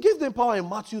 He gave them power in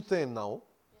Matthew 10 now.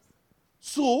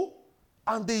 So,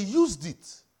 and they used it.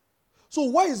 So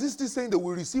why is this still saying they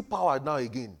will receive power now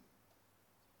again?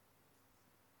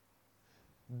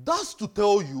 That's to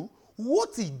tell you what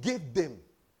he gave them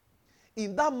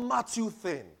in that Matthew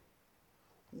thing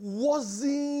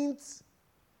wasn't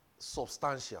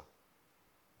substantial.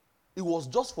 It was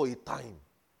just for a time.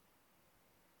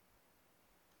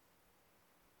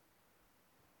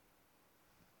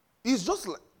 It's just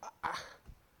like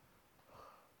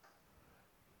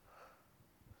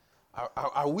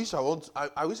I wish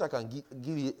I can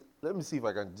give you. Let me see if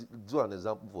I can do an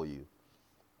example for you.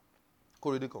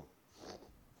 Corey, come.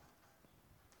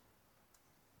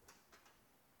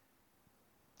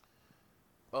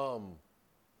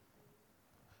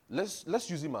 Let's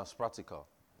use him as practical.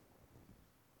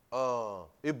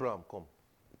 Abraham, come.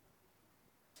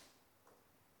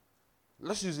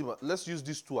 Let's use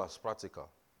these two as practical.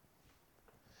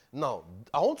 Now,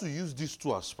 I want to use these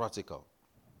two as practical.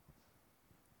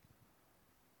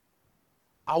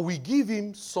 I will give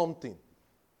him something.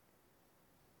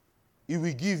 He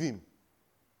will give him.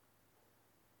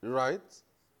 Right?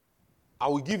 I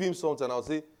will give him something. I'll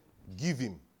say, give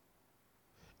him.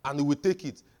 And he will take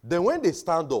it. Then when they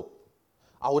stand up,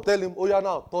 I will tell him, oh yeah,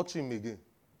 now touch him again.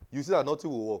 You see that nothing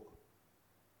will work.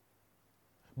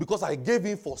 Because I gave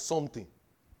him for something.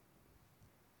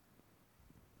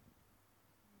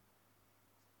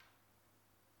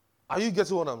 Are you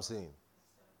getting what I'm saying?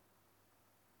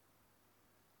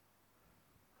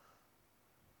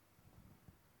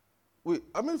 Wait,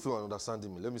 I mean, if you are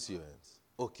understanding me, let me see your hands.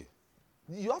 Okay.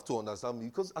 You have to understand me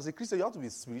because as a Christian, you have to be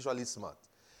spiritually smart.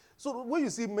 So when you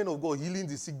see men of God healing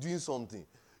the sick, doing something,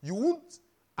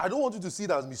 I don't want you to see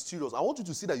it as mysterious. I want you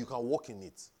to see that you can walk in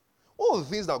it. One of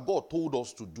the things that God told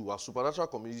us to do as supernatural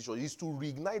communication is to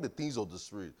reignite the things of the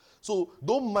Spirit. So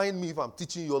don't mind me if I'm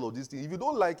teaching you all of these things. If you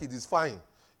don't like it, it's fine.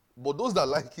 But those that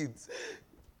like it,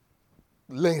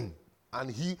 learn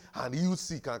and heal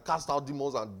sick and cast out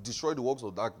demons and destroy the works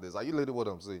of darkness. Are you learning what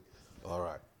I'm saying? All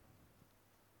right.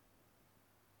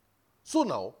 So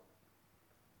now,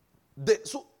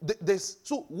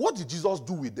 so what did Jesus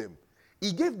do with them?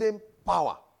 He gave them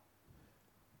power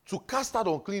to cast out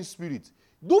unclean spirit.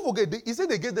 Don't forget, he said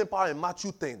they gave them power in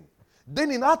Matthew 10.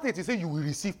 Then in Acts 8, he said you will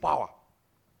receive power.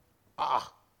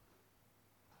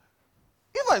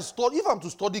 If I'm to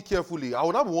study carefully, I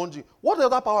will not be wondering, what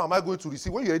other power am I going to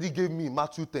receive when you already gave me in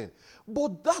Matthew 10?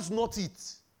 But that's not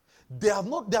it. They are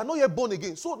not yet born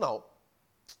again. So now,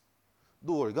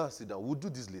 don't worry, go and sit down. We'll do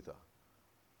this later.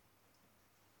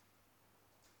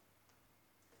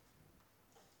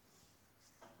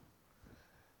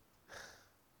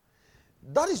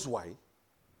 That is why,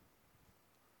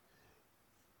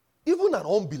 even an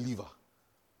unbeliever,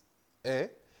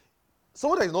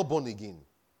 someone that is not born again,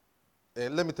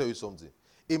 let me tell you something.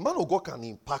 A man of God can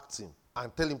impact him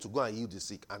and tell him to go and heal the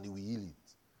sick, and he will heal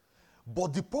it.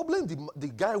 But the problem the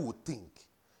guy would think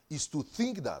is to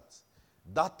think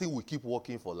that thing will keep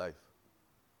working for life.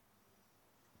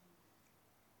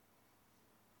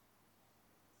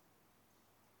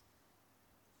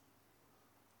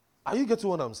 Are you getting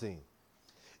what I'm saying?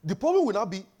 The problem will not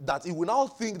be that he will now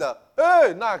think that,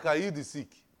 hey, now I can heal the sick.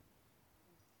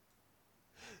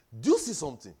 Do you see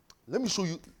something? Let me show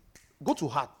you. Go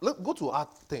to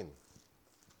Acts 10.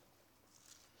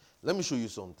 Let me show you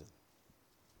something.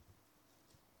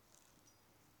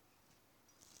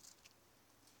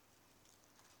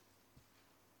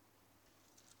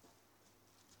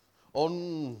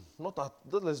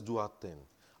 Let's do Acts 10.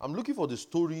 I'm looking for the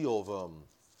story of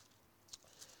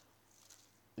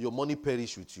your money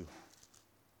perish with you.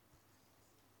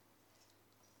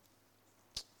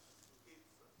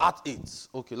 Act 8.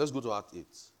 Okay, let's go to Act 8.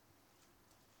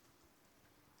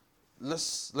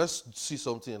 Let's see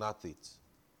something in Act 8.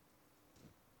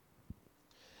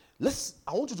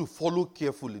 I want you to follow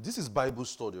carefully. This is Bible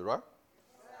study, right?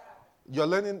 You're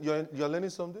learning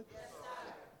something? Yes,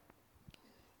 sir.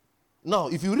 Now,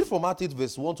 if you read from Act 8,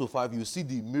 verse 1 to 5, you see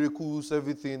the miracles,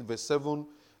 everything. Verse 7,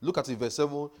 look at it, verse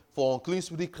 7. For unclean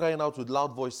spirit crying out with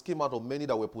loud voice came out of many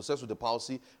that were possessed with the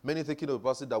palsy, many taking of the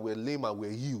palsy that were lame and were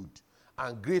healed.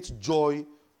 And great joy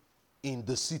in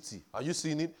the city. Are you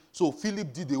seeing it? So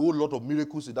Philip did a whole lot of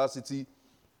miracles in that city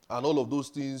and all of those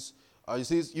things. He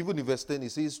says, even in verse 10, he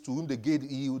says, to whom the gate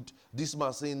healed, this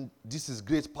man saying, this is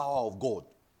great power of God.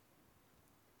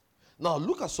 Now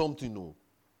look at something new.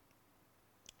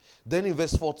 Then in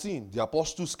verse 14, the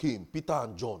apostles came, Peter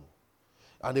and John,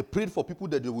 and they prayed for people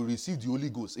that they will receive the Holy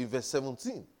Ghost. In verse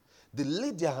 17, they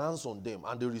laid their hands on them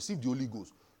and they received the Holy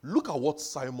Ghost. Look at what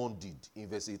Simon did in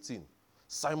verse 18.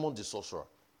 Simon the sorcerer.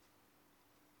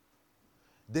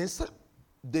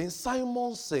 Then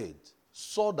Simon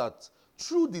saw that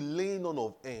through the laying on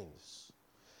of hands,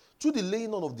 through the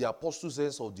laying on of the apostles'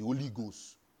 hands of the Holy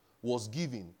Ghost was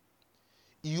given,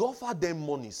 he offered them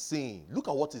money, saying, look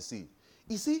at what he said.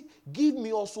 He said, give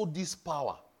me also this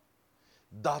power,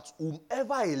 that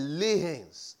whomever I lay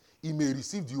hands, he may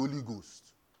receive the Holy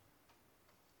Ghost.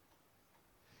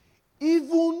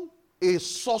 Even a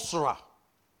sorcerer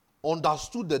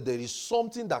understood that there is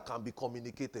something that can be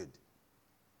communicated.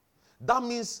 That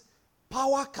means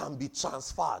power can be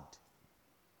transferred.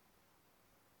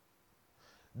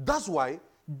 That's why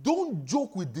don't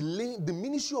joke with the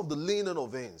ministry of the laying on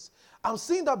of hands. I'm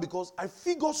saying that because I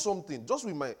figured something just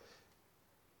with my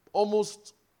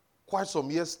almost quite some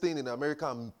years staying in America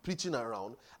and preaching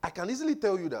around. I can easily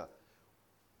tell you that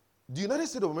the United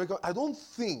States of America, I don't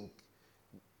think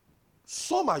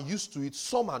some are used to it,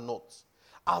 some are not.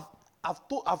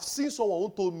 I've seen someone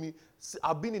who told me,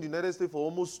 I've been in the United States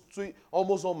for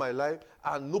almost all my life,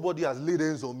 and nobody has laid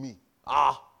hands on me.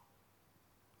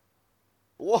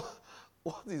 What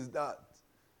is that?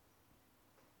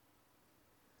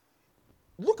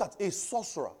 Look at a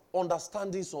sorcerer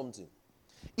understanding something.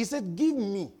 He said, give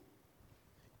me.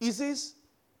 He says,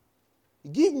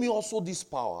 give me also this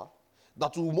power,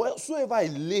 that whosoever I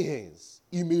lay hands,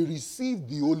 he may receive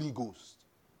the Holy Ghost.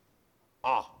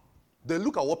 Then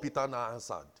look at what Peter now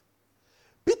answered.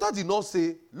 Peter did not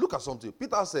say, look at something.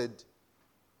 Peter said,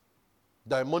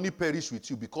 thy money perish with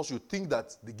you because you think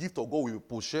that the gift of God will be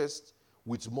possessed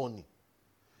with money.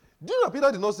 Do you know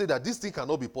Peter did not say that this thing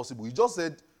cannot be possible? He just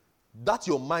said that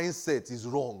your mindset is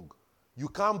wrong. You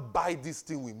can't buy this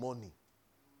thing with money.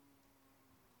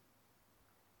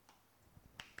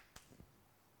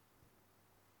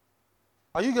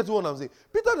 Are you getting what I'm saying?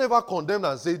 Peter never condemned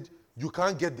and said, you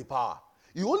can't get the power.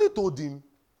 He only told him,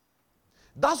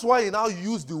 that's why he now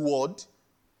used the word.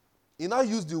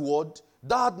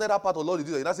 That another part of the Lord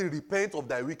he now said, repent of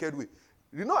thy wicked way.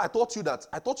 You know, I taught you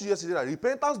yesterday that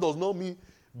repentance does not mean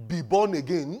be born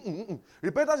again.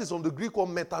 Repentance is from the Greek word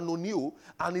metanonio,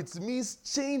 and it means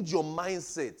change your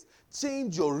mindset,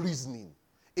 change your reasoning,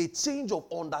 a change of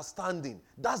understanding.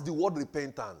 That's the word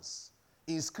repentance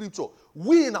in scripture.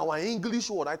 We in our English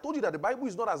word, I told you that the Bible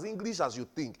is not as English as you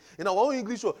think. In our own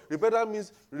English word, repentance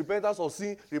means repentance of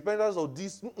sin, repentance of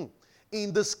this.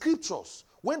 In the scriptures,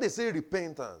 when they say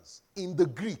repentance, in the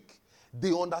Greek,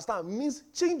 they understand means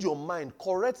change your mind,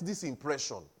 correct this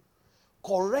impression,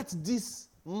 correct this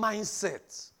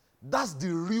mindset. That's the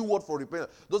real word for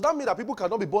repentance. Does that mean that people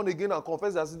cannot be born again and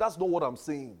confess their sin? That's not what I'm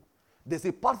saying. There's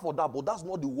a part for that, but that's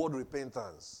not the word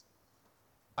repentance.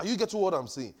 Are you getting what I'm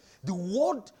saying? The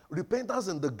word repentance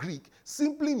in the Greek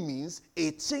simply means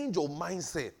a change of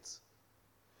mindset.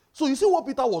 So you see what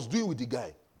Peter was doing with the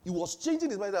guy? He was changing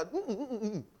his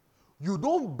mindset. You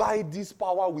don't buy this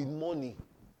power with money.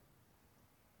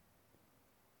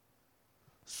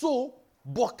 So,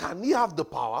 but can he have the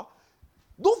power?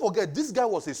 Don't forget, this guy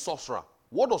was a sorcerer.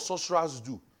 What do sorcerers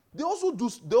do? They also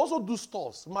do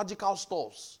stuffs, magical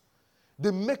stuffs. They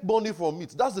make money from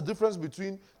it. That's the difference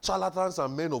between charlatans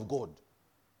and men of God.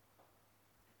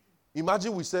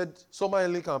 Imagine we said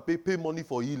somebody can pay money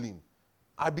for healing.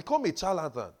 I become a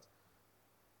charlatan.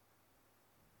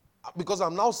 Because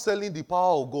I'm now selling the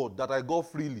power of God that I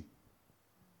got freely.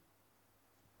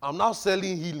 I'm now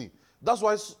selling healing. That's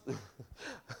why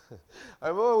I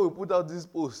remember we put out this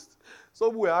post.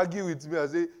 Some were arguing with me and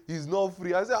say, he's not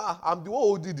free. I said, I'm the one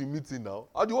holding the meeting now.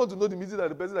 How do you want to know the meeting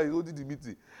and the person that is holding the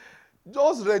meeting?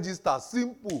 Just register.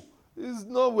 Simple.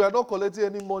 We are not collecting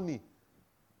any money.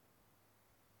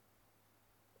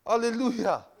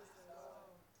 Hallelujah.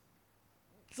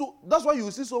 So that's why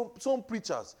you see some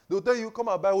preachers. They'll tell you, come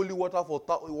and buy holy water for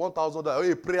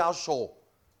 $1,000. A prayer shawl.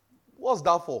 What's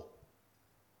that for?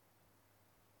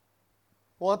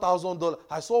 $1,000.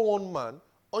 I saw one man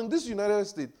on this United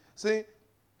States saying,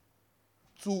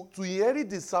 to inherit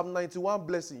the Psalm 91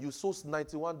 blessing, you sow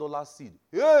 $91 seed.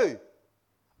 Hey!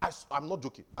 I'm not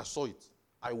joking. I saw it.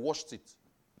 I watched it.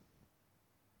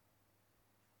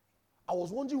 I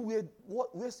was wondering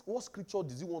what scripture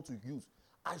does he want to use.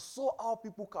 I saw how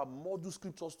people can model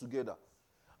scriptures together.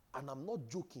 And I'm not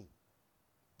joking.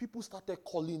 People started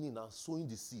calling in and sowing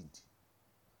the seed.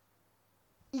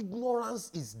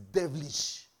 Ignorance is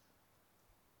devilish.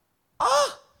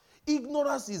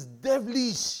 Ignorance is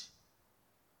devilish.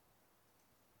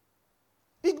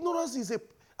 Ignorance is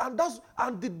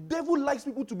and the devil likes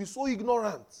people to be so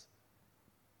ignorant.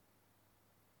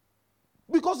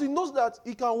 Because he knows that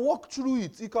he can walk through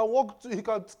it. He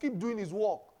can keep doing his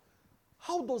work.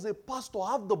 How does a pastor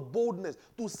have the boldness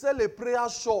to sell a prayer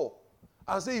shawl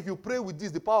and say, if you pray with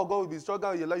this, the power of God will be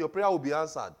stronger in your life, your prayer will be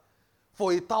answered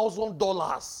for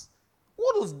 $1,000?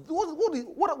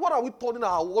 What are we turning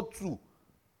our word to?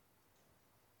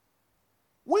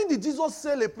 When did Jesus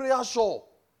sell a prayer shawl?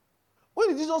 When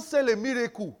did Jesus sell a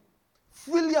miracle?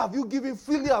 Freely have you given,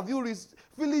 freely have you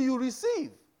freely you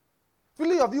receive.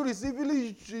 Freely have you received,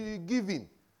 freely you given.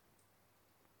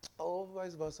 Or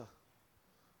vice versa.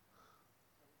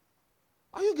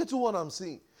 Are you getting what I'm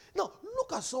saying? Now,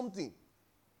 look at something.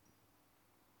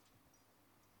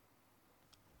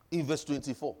 In verse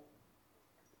 24.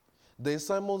 Then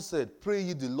Simon said, pray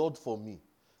ye the Lord for me,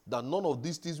 that none of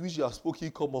these things which you have spoken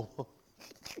come upon.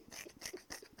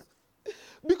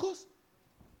 Because,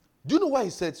 do you know why he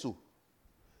said so?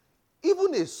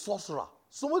 Even a sorcerer,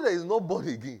 somebody that is not born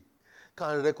again,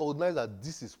 can recognize that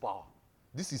this is power.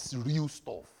 This is real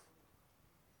stuff.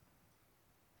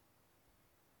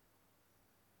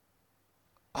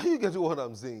 Are you getting what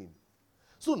I'm saying?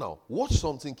 So now, watch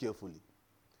something carefully.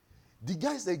 The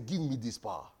guy said, give me this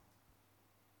power.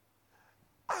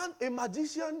 And a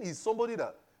magician is somebody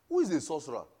who is a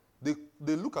sorcerer.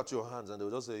 They look at your hands and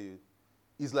they'll just say,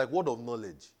 it's like word of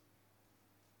knowledge.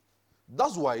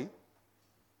 That's why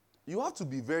you have to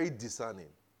be very discerning.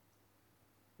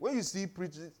 When you see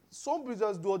preachers, some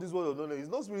preachers do all this word of knowledge. It's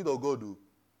not Spirit of God,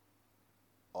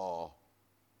 though.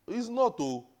 It's not,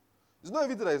 though. It's not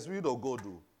everything that is Spirit of God,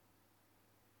 though.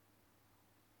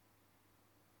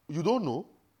 You don't know?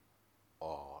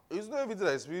 It's not everything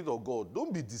that is Spirit of God.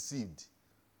 Don't be deceived.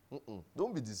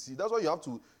 Don't be deceived. That's why you have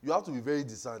to be very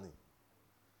discerning.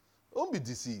 Don't be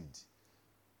deceived.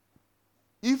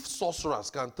 If sorcerers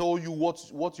can tell you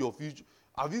what your future,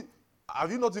 have you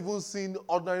not even seen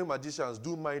ordinary magicians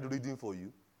do mind reading for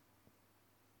you?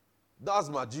 That's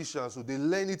magicians, so they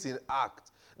learn it in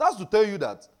act. That's to tell you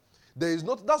that there is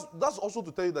not. That's also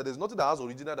to tell you that there's nothing that has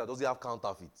original that doesn't have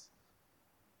counterfeit.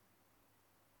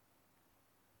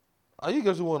 Are you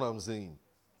getting what I'm saying?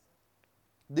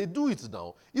 They do it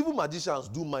now. Even magicians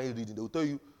do mind reading. They will tell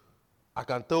you, I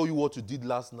can tell you what you did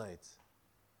last night.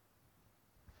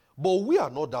 But we are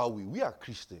not that way. We are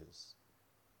Christians.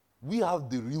 We have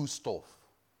the real stuff.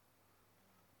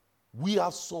 We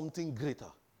have something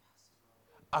greater.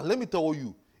 And let me tell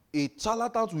you, a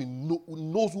charlatan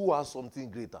knows who has something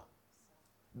greater.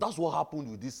 That's what happened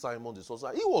with this Simon the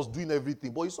sorcerer. He was doing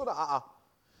everything, but he saw that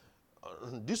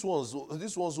this one's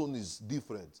own is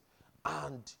different.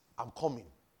 And I'm coming.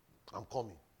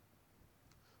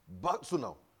 Back so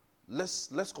now,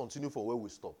 let's continue from where we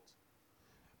stopped.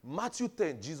 Matthew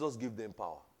 10, Jesus gave them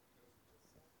power.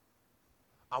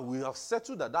 And we have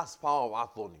settled that that's power of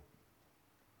attorney.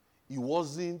 It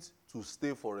wasn't to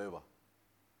stay forever.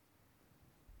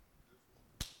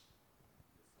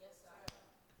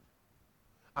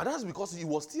 And that's because he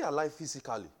was still alive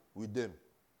physically with them.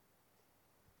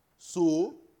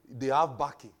 So, they have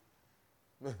backing.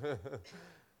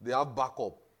 They have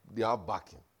backup. They have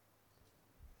backing.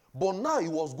 But now he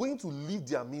was going to leave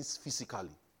their midst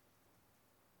physically.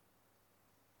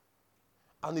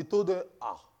 And he told them,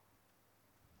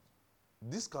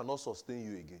 this cannot sustain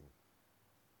you again.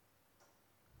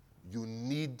 You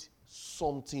need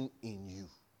something in you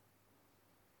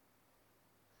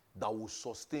that will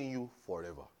sustain you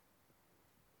forever.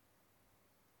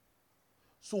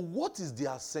 So what is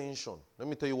the ascension? Let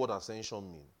me tell you what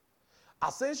ascension means.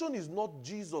 Ascension is not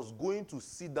Jesus going to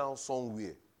sit down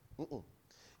somewhere.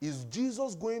 It's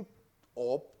Jesus going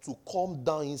up to come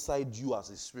down inside you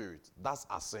as a spirit. That's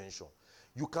ascension.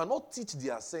 You cannot teach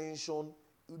the ascension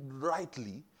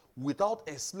rightly without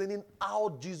explaining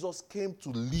how Jesus came to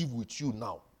live with you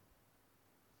now.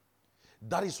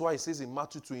 That is why it says in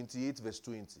Matthew 28 verse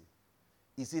 20,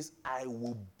 it says, I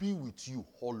will be with you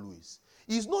always.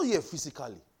 He's not here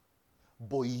physically,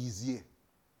 but he is here.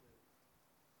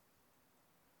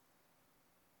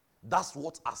 That's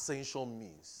what ascension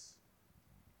means.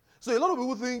 So a lot of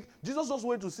people think Jesus just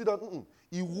went to sit down.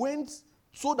 He went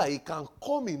so that he can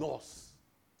come in us.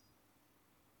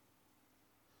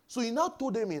 So he now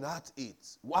told them in Acts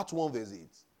 1 verse 8,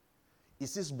 he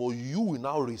says, but you will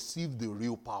now receive the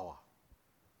real power.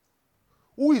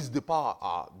 Who is the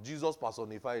power? Jesus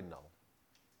personified now.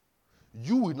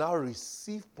 You will now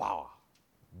receive power.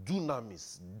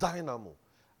 Dunamis, dynamo.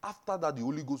 After that, the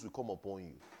Holy Ghost will come upon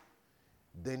you.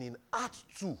 Then in Acts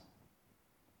 2,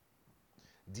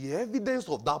 the evidence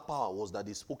of that power was that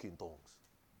they spoke in tongues.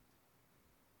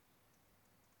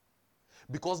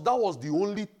 Because that was the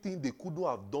only thing they couldn't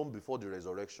have done before the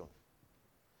resurrection.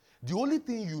 The only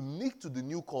thing unique to the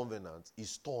new covenant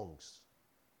is tongues.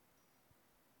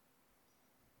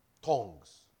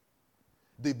 Tongues.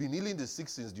 They've been healing the sick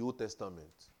since the Old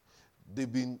Testament.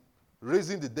 They've been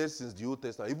raising the dead since the Old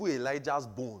Testament. Even Elijah's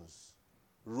bones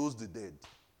rose the dead.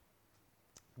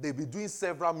 They've been doing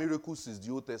several miracles since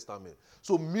the Old Testament.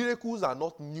 So miracles are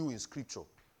not new in Scripture.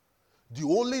 The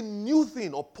only new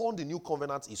thing upon the new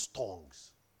covenant is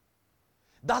tongues.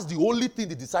 That's the only thing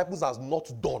the disciples have not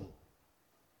done.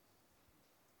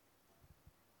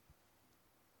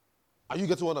 Are you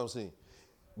getting what I'm saying?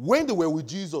 When they were with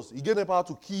Jesus, he gave them power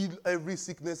to kill every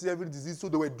sickness, every disease, so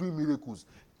they were doing miracles.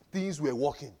 Things were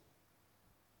working.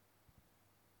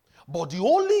 But the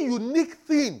only unique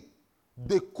thing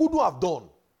they couldn't have done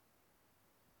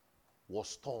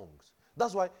was tongues.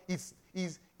 That's why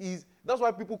that's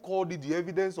why people called it the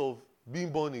evidence of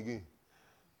being born again.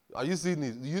 Are you seeing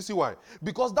it? Do you see why?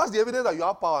 Because that's the evidence that you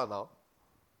have power now.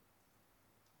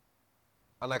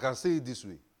 And I can say it this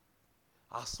way.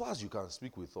 As far as you can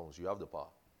speak with tongues, you have the power.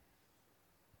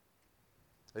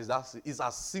 It's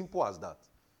as simple as that.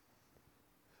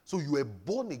 So you were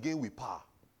born again with power.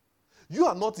 You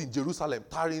are not in Jerusalem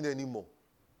tarrying anymore.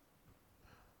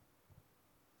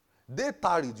 They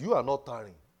tarried, you are not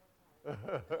tarrying.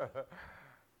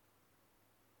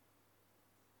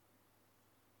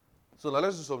 So now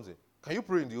let's do something. Can you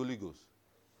pray in the Holy Ghost?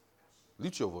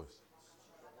 Lift your voice.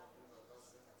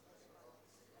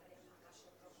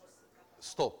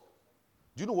 Stop.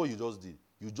 Do you know what you just did?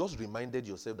 You just reminded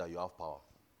yourself that you have power.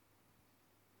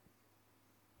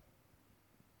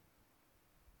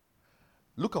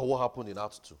 Look at what happened in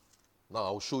Acts 2. Now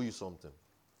I'll show you something.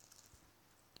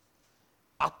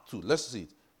 Act 2, let's see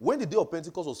it. When the day of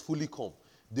Pentecost was fully come,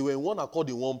 they were in one accord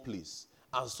in one place.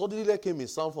 And suddenly there came a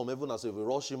sound from heaven as of a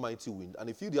rushing mighty wind, and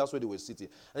he filled the house where they were sitting.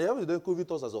 And the heaven then clove it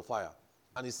as of fire,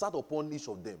 and he sat upon each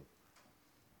of them.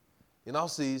 It now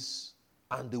says,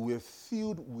 and they were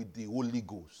filled with the Holy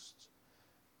Ghost,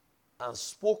 and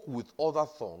spoke with other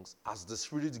tongues as the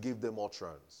Spirit gave them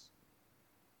utterance.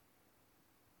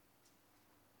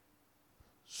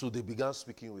 So they began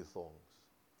speaking with tongues.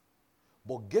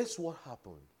 But guess what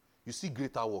happened? You see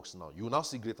greater works now. You will now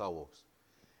see greater works.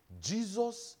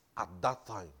 Jesus, at that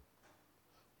time,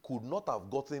 could not have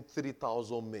gotten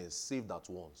 3,000 men saved at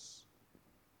once.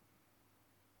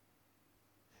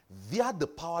 Via the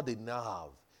power they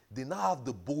now have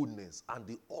the boldness and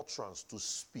the utterance to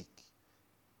speak.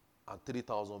 And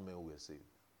 3,000 men were saved.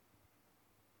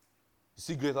 You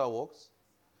see greater works?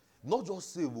 Not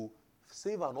just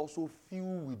save and also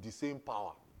fill with the same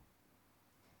power.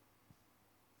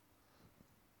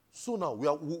 So now, we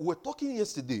were talking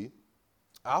yesterday.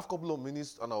 I have a couple of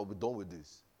minutes and I'll be done with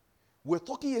this. We were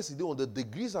talking yesterday on the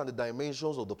degrees and the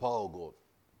dimensions of the power of God.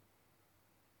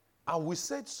 And we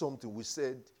said something. We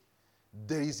said,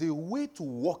 there is a way to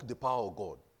walk the power of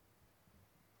God.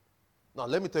 Now,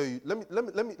 let me tell you,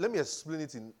 let me explain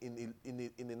it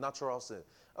in a natural sense.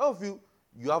 How many of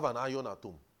you have an iron at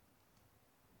home?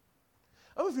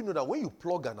 How many of you know that when you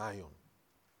plug an iron,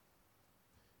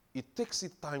 it takes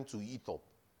it time to heat up?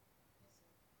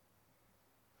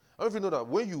 How many of you know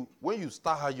that when you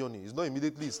start ironing, it's not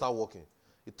immediately it start working.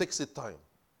 It takes it time,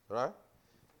 right?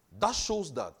 That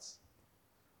shows that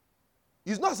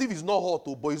it's not as if it's not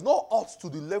hot, but it's not hot to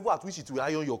the level at which it will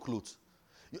iron your clothes.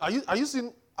 Are you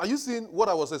seeing what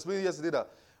I was explaining yesterday, that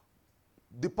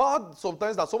the power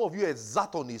sometimes that some of you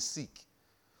exert on a sick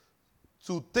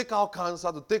to take out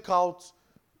cancer,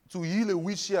 to heal a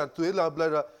witch here, to heal a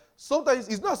bladder. Sometimes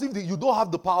it's not as if you don't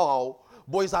have the power,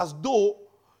 but it's as though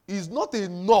it's not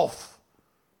enough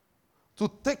to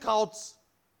take out.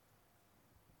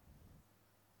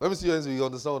 Let me see if you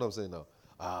understand what I'm saying now.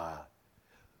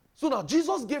 So now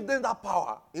Jesus gave them that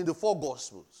power in the 4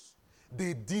 Gospels.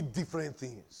 They did different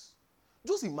things.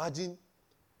 Just imagine,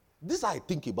 this is how I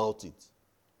think about it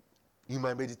in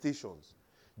my meditations.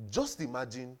 Just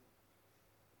imagine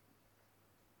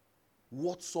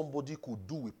what somebody could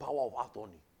do with power of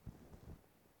attorney.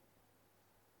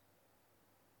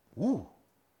 Ooh.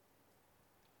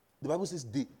 The Bible says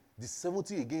the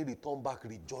 70 again returned back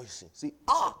rejoicing. Say,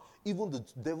 even the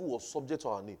devil was subject to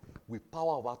our name with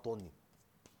power of attorney.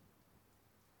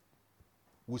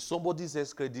 With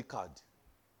somebody's credit card.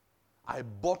 I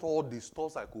bought all the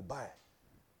stores I could buy.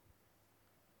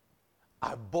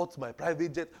 I bought my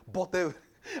private jet.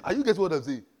 Are you getting what I'm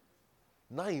saying?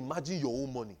 Now imagine your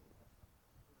own money.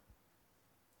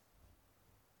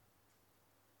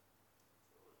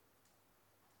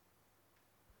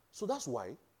 So that's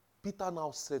why Peter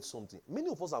now said something. Many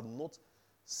of us have not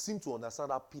seemed to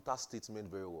understand that Peter's statement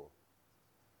very well.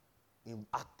 In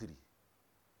Act 3,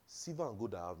 silver and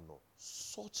gold I have not,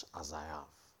 such as I have.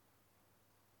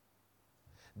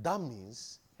 That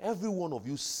means every one of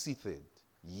you seated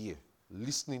here,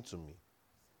 listening to me,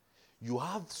 you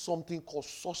have something called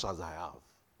such as I have.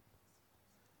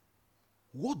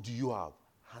 What do you have?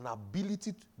 An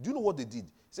ability. Do you know what they did?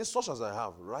 It says, such as I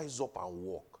have, rise up and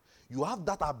walk. You have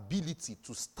that ability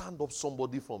to stand up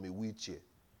somebody from a wheelchair.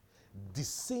 The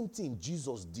same thing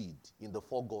Jesus did in the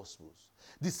 4 Gospels.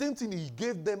 The same thing he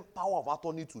gave them power of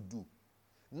attorney to do.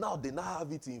 Now they now have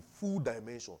it in full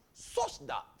dimension. Such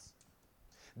that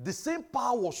the same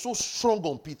power was so strong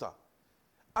on Peter.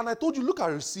 And I told you, look at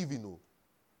receiving.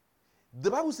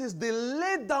 The Bible says they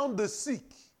laid down the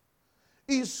sick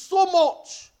in so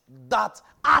much that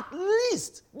at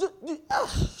least,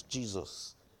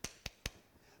 Jesus.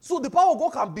 So the power of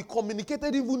God can be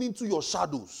communicated even into your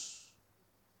shadows.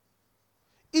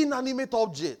 Inanimate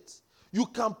objects. You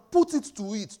can put it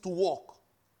to work.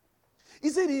 He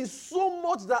said in so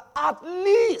much that at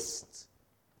least,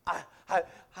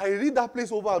 I read that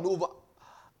place over and over.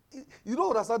 You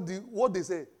don't understand what they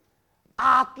say.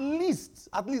 At least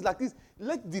like this,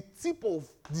 let the tip of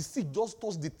the stick just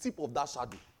touch the tip of that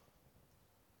shadow.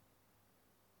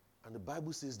 And the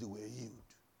Bible says they were healed.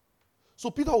 So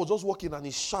Peter was just walking and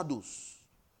his shadows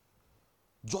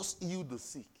just healed the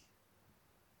sick.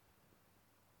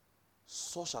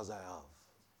 Such as I have.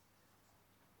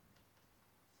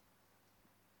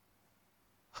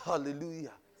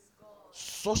 Hallelujah.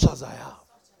 Such as I have.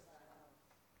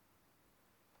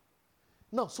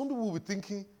 Now, some people will be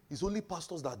thinking it's only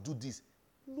pastors that do this.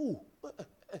 No.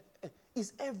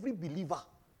 It's every believer.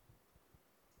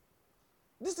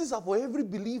 These things are for every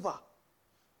believer.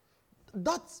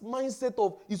 That mindset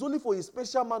of it's only for a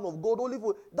special man of God,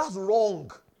 that's wrong.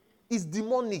 It's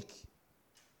demonic.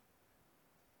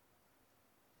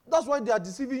 That's why they are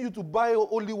deceiving you to buy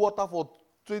holy water for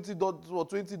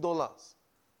 $20.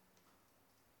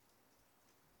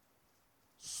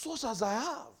 Such as I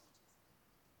have.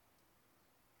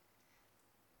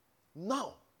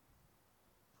 Now,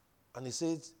 and he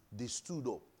says they stood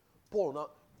up.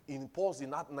 Paul's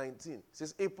in Act 19, it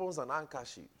says aprons and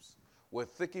handkerchiefs were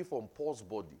taken from Paul's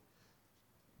body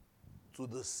to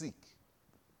the sick.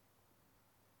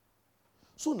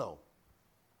 So now,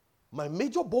 My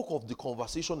major bulk of the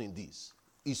conversation in this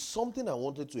is something I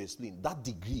wanted to explain, that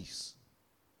degrees.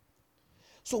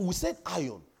 So we said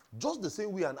iron, just the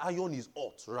same way an iron is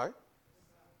hot, right?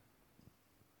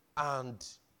 And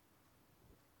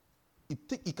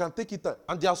it can take it time.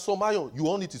 And there are some iron, you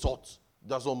want it is hot.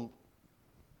 There are some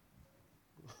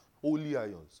holy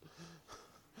irons.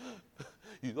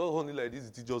 You don't want it like this,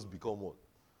 it just become what?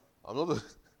 I'm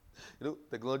not,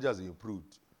 technology has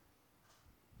improved.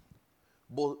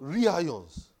 But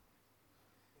re-irons,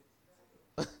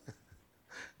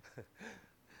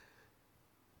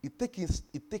 it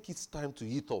takes its time to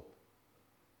heat up.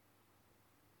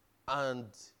 And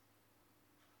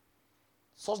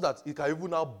such that it can even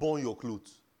now burn your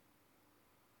clothes.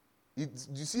 Do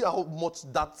you see how much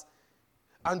that?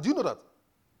 And do you know that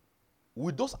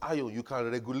with those iron, you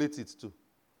can regulate it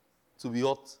to be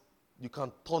hot. You can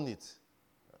turn it.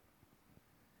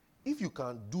 If you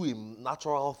can do a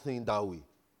natural thing that way,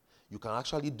 you can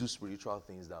actually do spiritual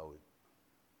things that way.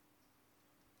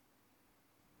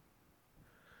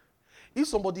 If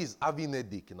somebody is having a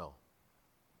headache now,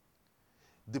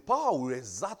 the power we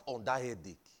exert on that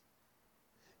headache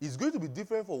is going to be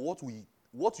different from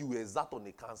what you exert on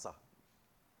a cancer.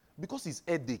 Because his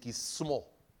headache is small.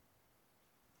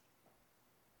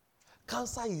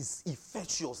 Cancer is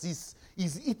infectious,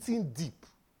 is eating deep.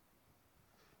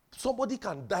 Somebody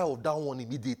can die of that one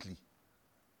immediately.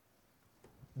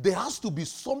 There has to be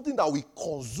something that will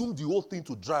consume the whole thing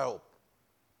to dry up.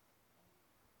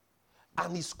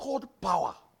 And it's called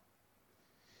power.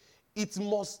 It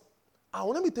must, and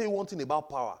let me tell you one thing about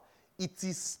power. It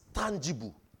is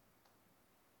tangible.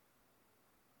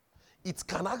 It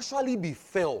can actually be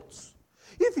felt.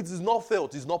 If it is not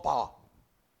felt, it's not power.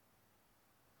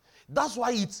 That's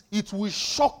why it will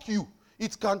shock you.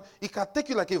 It can take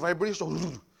you like a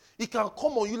vibration. It can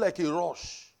come on you like a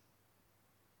rush.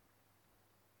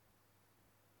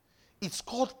 It's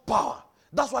called power.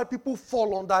 That's why people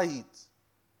fall under it.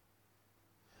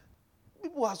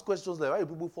 People ask questions like, why do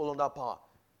people fall under power?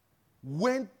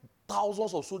 When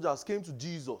thousands of soldiers came to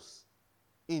Jesus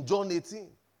in John 18,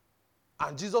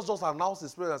 and Jesus just announced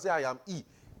his presence and said, I am he.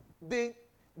 They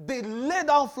lay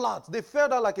down flat. They fell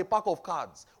down like a pack of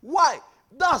cards. Why?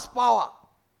 That's power.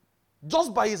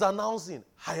 Just by his announcing,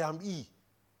 I am he.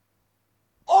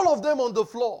 All of them on the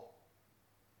floor.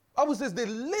 The Bible says they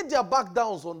laid their back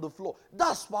downs on the floor.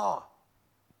 That's power.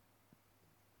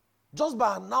 Just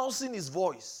by announcing his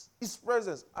voice, his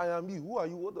presence, I am he. Who are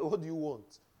you? What do you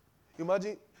want?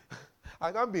 Imagine,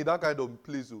 I can't be in that kind of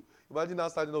place. So imagine now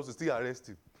standing up to still arrest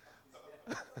him.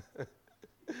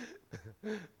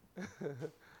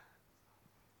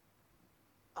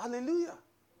 Hallelujah.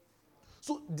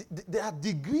 So there are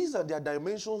degrees and there are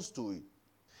dimensions to it.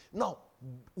 Now,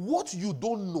 what you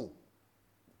don't know,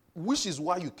 which is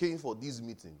why you came for this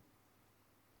meeting,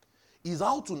 is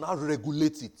how to now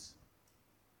regulate it.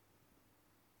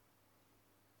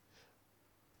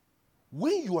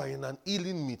 When you are in an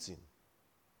healing meeting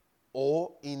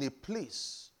or in a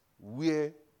place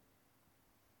where,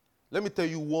 let me tell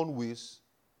you one ways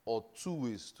or two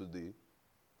ways today.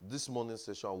 This morning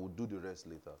session, I will do the rest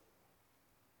later,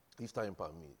 if time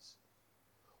permits.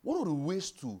 One of the ways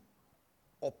to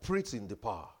operate in the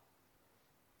power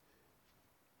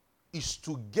is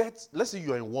to get, let's say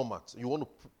you are in Walmart, you want to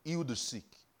heal the sick.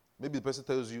 Maybe the person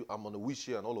tells you, I'm on a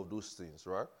wheelchair and all of those things,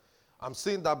 right? I'm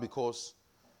saying that because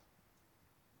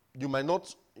you might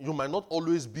not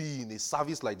always be in a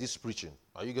service like this preaching.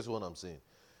 Are you getting what I'm saying?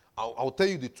 I'll tell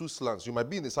you the two slangs. You might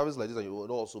be in a service like this and you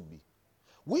will also be.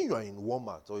 When you are in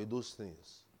Walmart or in those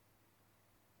things,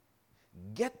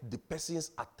 get the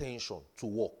person's attention to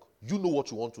work. You know what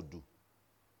you want to do.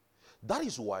 That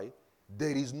is why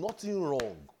there is nothing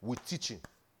wrong with teaching.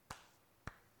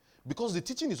 Because the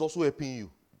teaching is also helping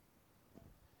you.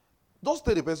 Just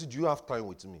tell the person, do you have time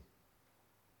with me?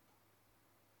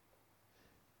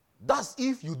 That's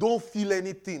if you don't feel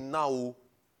anything now.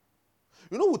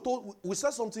 You know, we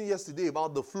said something yesterday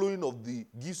about the flowing of the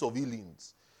gifts of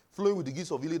healings. Flowing with the gifts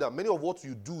of healing, that many of what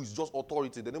you do is just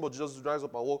authority. The name of Jesus rise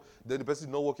up and walk, then the person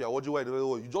is not working.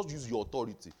 You just use your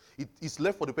authority. It's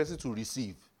left for the person to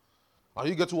receive. Are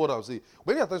you getting what I'm saying?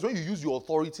 Many times when you use your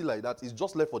authority like that, it's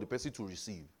just left for the person to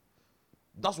receive.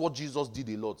 That's what Jesus did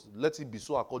a lot. Let it be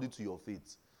so according to your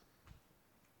faith.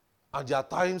 And there are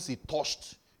times he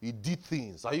touched, he did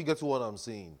things. Are you getting what I'm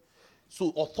saying?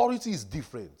 So authority is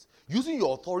different. Using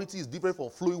your authority is different from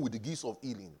flowing with the gifts of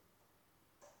healing.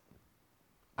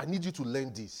 I need you to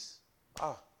learn this.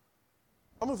 How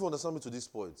many of you understand me to this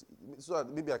point? So that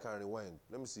maybe I can rewind.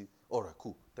 Let me see. All right,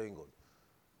 cool. Thank God.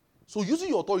 So using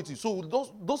your authority. So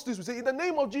those things we say, in the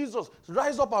name of Jesus,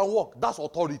 rise up and walk. That's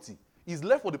authority. It's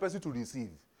left for the person to receive.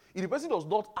 If the person does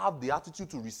not have the attitude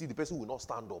to receive, the person will not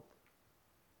stand up.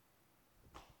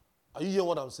 Are you hearing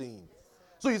what I'm saying?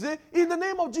 So you say, in the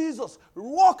name of Jesus,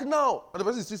 walk now. And the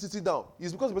person is still sitting down.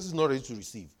 It's because the person is not ready to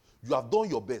receive. You have done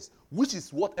your best, which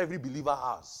is what every believer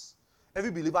has.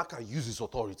 Every believer can use his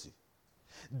authority.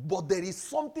 But there is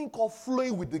something called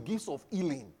flowing with the gifts of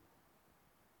healing,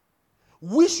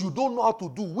 which you don't know how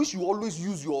to do, which you always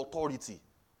use your authority.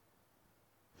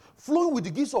 Flowing with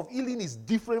the gifts of healing is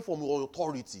different from your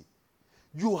authority.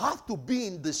 You have to be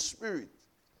in the spirit.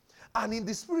 And in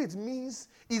the spirit means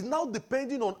it's now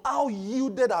depending on how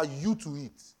yielded are you to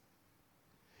it.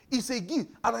 It's a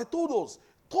gift. And I told us,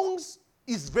 tongues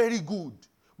is very good.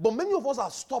 But many of us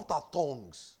are stopped at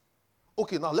tongues.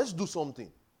 Okay, now let's do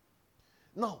something.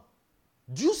 Now,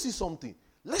 do you see something?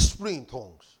 Let's pray in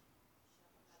tongues.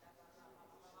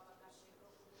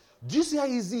 Do you see how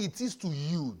easy it is to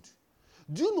yield?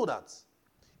 Do you know that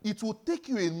it will take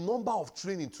you a number of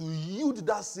training to yield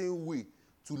that same way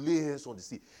to lay hands on the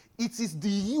sick? It is the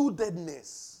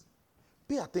yieldedness.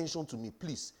 Pay attention to me,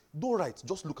 please. Don't write,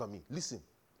 just look at me. Listen,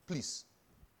 please.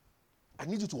 I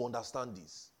need you to understand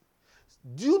this.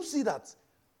 Do you see that,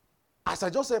 as I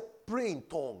just said, pray in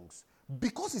tongues,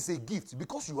 because it's a gift,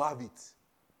 because you have it,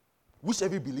 which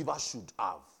every believer should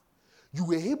have, you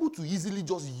were able to easily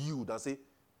just yield and say,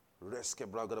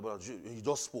 you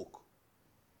just spoke.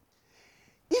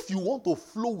 If you want to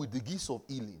flow with the gifts of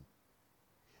healing,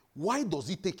 why does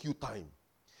it take you time?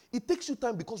 It takes you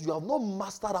time because you have not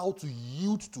mastered how to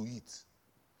yield to it.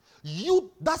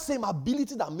 Yield, that same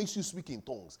ability that makes you speak in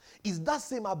tongues, is that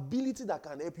same ability that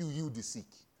can help you heal the sick.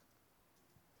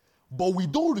 But we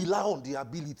don't rely on the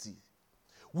ability.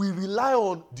 We rely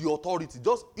on the authority.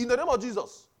 Just in the name of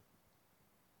Jesus.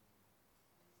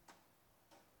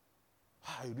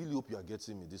 I really hope you are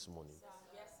getting me this morning.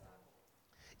 Yes,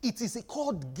 sir. It is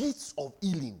called gifts of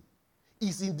healing.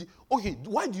 Okay,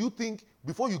 why do you think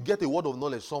before you get a word of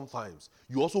knowledge sometimes,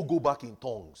 you also go back in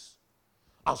tongues?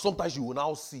 And sometimes you will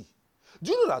now see.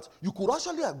 Do you know that you could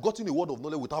actually have gotten a word of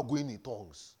knowledge without going in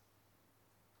tongues?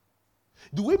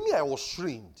 The way I was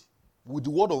trained with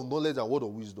the word of knowledge and word of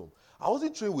wisdom, I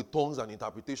wasn't trained with tongues and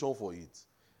interpretation for it.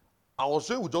 I was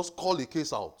trained with just call a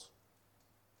case out.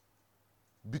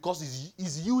 Because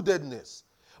it's yieldedness.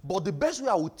 But the best way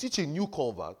I would teach a new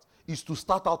convert is to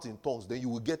start out in tongues, then you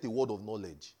will get a word of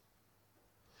knowledge.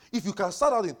 If you can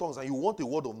start out in tongues and you want a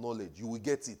word of knowledge, you will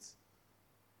get it.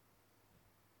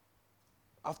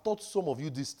 I've taught some of you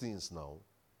these things now.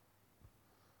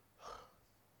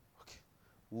 Okay.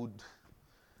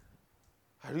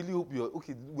 I really hope you are,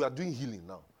 okay, we are doing healing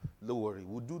now. Don't worry,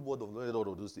 we'll do word of knowledge,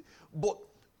 all of those things. But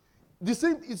the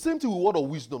same thing with word of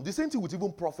wisdom, the same thing with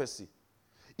even prophecy.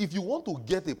 If you want to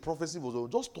get a prophecy,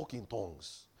 just talk in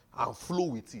tongues and flow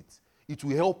with it. It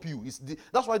will help you.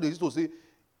 That's why they used to say,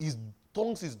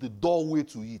 tongues is the doorway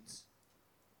to it.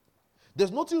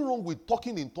 There's nothing wrong with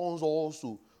talking in tongues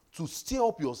also to stir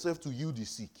up yourself to heal the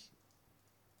sick.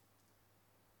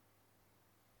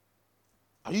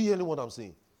 Are you hearing what I'm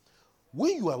saying?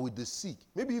 When you are with the sick,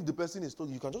 maybe if the person is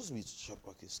talking, you can just be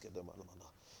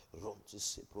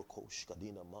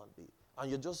and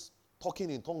you're just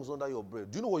talking in tongues under your breath.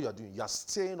 Do you know what you are doing? You are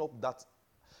stirring up that,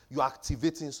 you are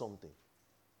activating something.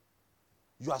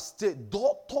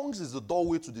 Tongues is the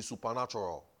doorway to the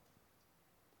supernatural.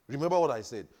 Remember what I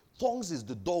said? Tongues is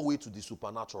the doorway to the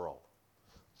supernatural.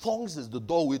 Tongues is the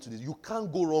doorway to this. You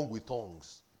can't go wrong with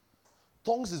tongues.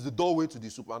 Tongues is the doorway to the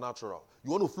supernatural.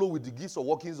 You want to flow with the gifts of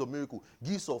workings of miracle,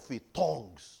 gifts of faith,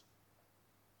 tongues.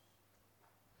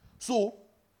 So,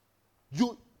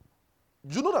 you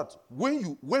know that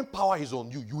when power is on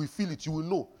you, you will feel it, you will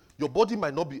know. Your body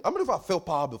might not be. How many of you have felt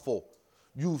power before?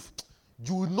 You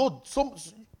will know.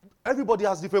 Everybody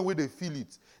has different way they feel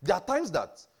it. There are times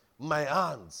that my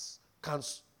hands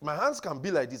can be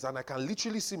like this, and I can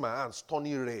literally see my hands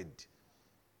turning red.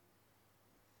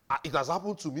 It has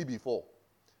happened to me before.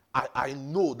 I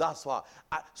know that's why.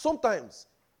 Sometimes,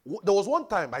 there was one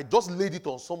time I just laid it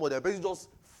on somebody, I basically just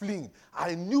fling.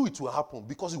 I knew it will happen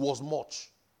because it was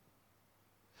much.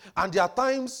 And there are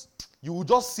times you will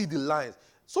just see the lines.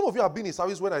 Some of you have been in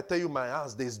service when I tell you my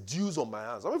hands, there's dews on my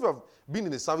hands. Some of you have been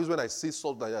in a service when I say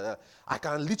something like that. I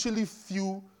can literally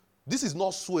feel, this is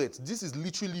not sweat. This is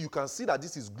literally, you can see that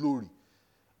this is glory.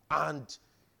 And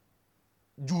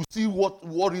you see what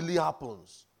really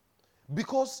happens.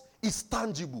 Because it's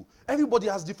tangible. Everybody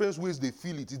has different ways they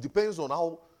feel it. It depends on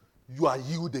how you are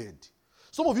yielded.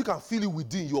 Some of you can feel it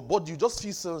within your body. You just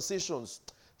feel sensations,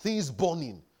 things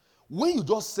burning. When you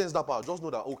just sense that power, just know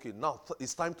that, okay, now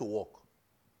it's time to walk.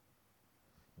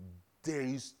 There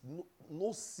is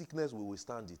no sickness will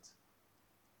withstand it.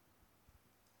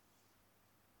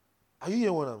 Are you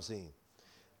hearing what I'm saying?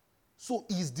 So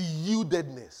is the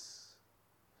yieldedness.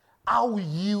 How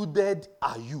yielded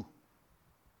are you?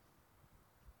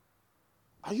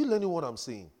 Are you learning what I'm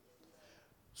saying?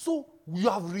 So you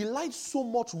have relied so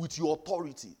much with your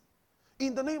authority.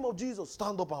 In the name of Jesus,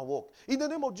 stand up and walk. In the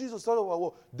name of Jesus, stand up and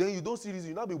walk. Then you don't see this,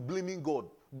 you now be blaming God.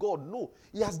 God, no.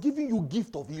 He has given you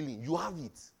gift of healing. You have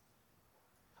it.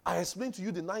 I explained to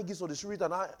you the 9 gifts of the Spirit,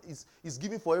 and is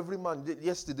given for every man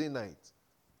yesterday night.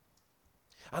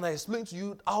 And I explained to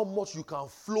you how much you can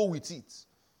flow with it.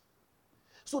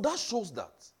 So that shows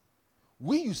that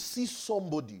when you see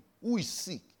somebody who is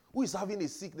sick, who is having a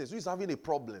sickness, who is having a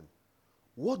problem,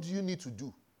 what do you need to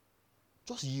do?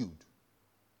 Just yield.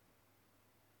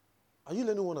 Are you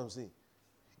learning what I'm saying?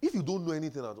 If you don't know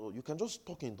anything at all, you can just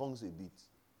talk in tongues a bit.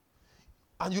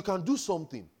 And you can do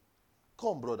something.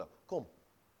 Come, brother, come.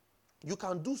 You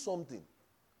can do something.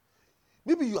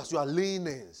 Maybe as you are laying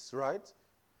hands, right?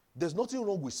 There's nothing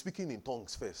wrong with speaking in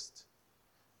tongues first.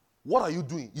 What are you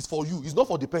doing? It's for you. It's not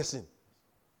for the person.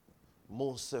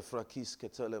 But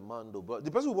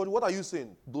the person, what are you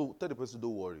saying? Tell the person,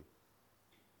 don't worry.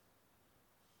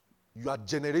 You are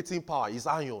generating power. It's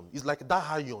iron. It's like that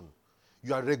iron.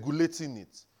 You are regulating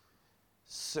it.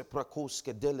 I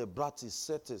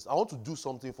want to do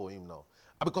something for him now.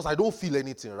 Because I don't feel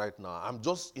anything right now. I'm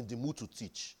just in the mood to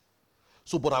teach.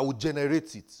 So, but I will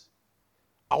generate it.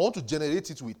 I want to generate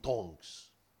it with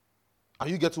tongues. Are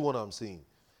you getting what I'm saying?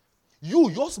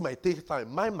 Yours might take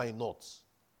time. Mine might not.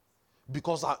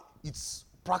 Because it's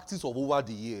practice of over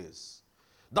the years.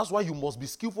 That's why you must be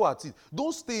skillful at it.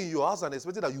 Don't stay in your house and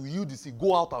expect that you yield the seed.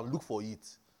 Go out and look for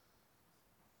it.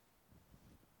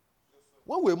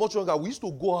 When we were much younger, we used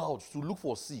to go out to look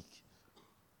for sick.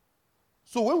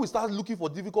 So when we started looking for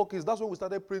difficult cases, that's when we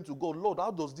started praying to God, Lord,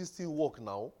 how does this thing work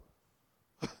now?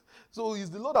 So it's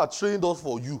the Lord that trained us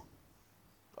for you.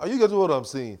 Are you getting what I'm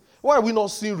saying? Why are we not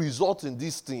seeing results in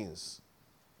these things?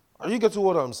 Are you getting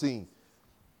what I'm saying?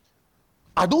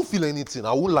 I don't feel anything.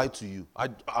 I won't lie to you.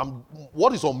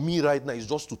 What is on me right now is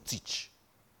just to teach.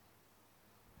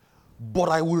 But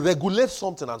I will regulate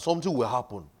something and something will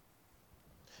happen.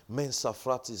 Mensa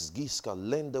fratis giska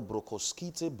lende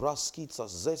brokoskite braskita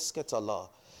zesketala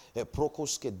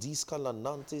prokoske diska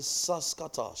lanante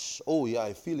saskatash. Oh yeah,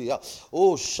 I feel it. Yeah.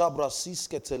 Oh shabra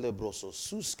sisketele broso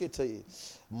suskete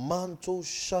manto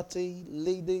shate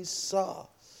lede sa.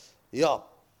 Yeah,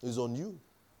 it's on you.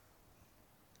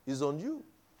 It's on you.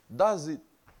 That's it.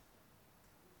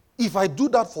 If I do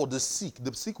that for the sick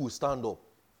will stand up.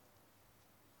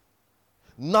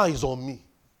 Now it's on me.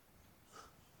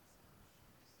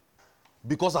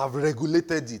 Because I've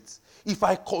regulated it. If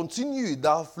I continue in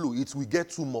that flow, it will get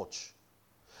too much.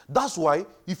 That's why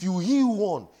if you heal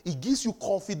one, it gives you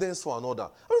confidence for another. I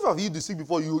don't know if I've healed the sick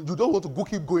before, you don't want to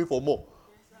keep going for more.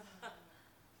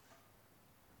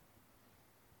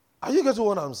 Are you getting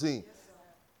what I'm saying? Yes,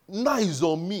 now it's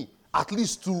on me. At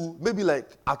least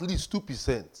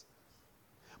 2%.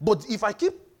 But if I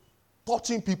keep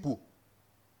touching people,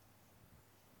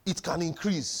 it can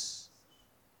increase.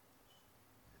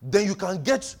 Then you can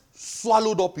get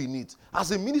swallowed up in it.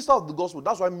 As a minister of the gospel,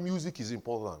 that's why music is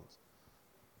important.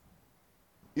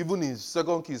 Even in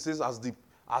 2 Kings, it says as the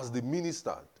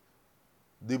minister,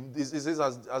 it says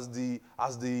as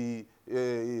the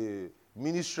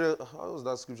ministry. How was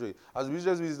that scripture? As the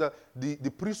minister, the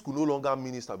priest could no longer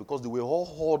minister because they were all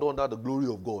held under the glory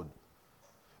of God.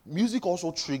 Music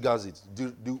also triggers it.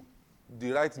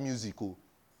 The right music,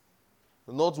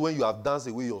 not when you have danced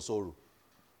away your sorrow.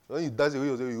 When you dance away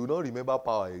your sorrow, you will not remember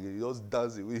power again. You just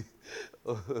dance away.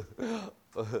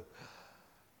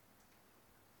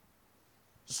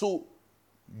 So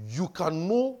you can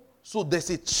know. So there's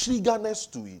a triggerness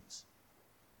to it.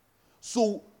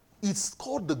 So it's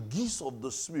called the gifts of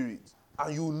the Spirit,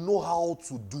 and you know how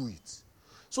to do it.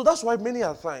 So that's why many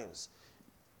a times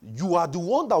you are the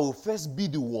one that will first be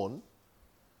the one.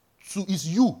 So it's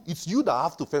you that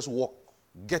have to first work,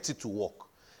 get it to work,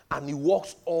 and it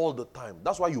works all the time.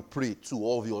 That's why you pray too,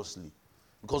 obviously,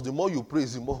 because the more you pray,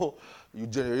 the more you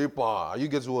generate power. You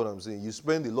get what I'm saying? You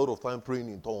spend a lot of time praying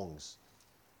in tongues.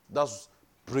 That's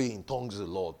pray in tongues a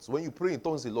lot. When you pray in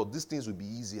tongues a lot, these things will be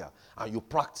easier. And you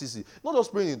practice it. Not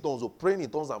just praying in tongues, but praying in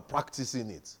tongues and practicing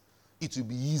it. It will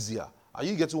be easier. Are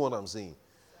you getting what I'm saying?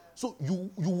 So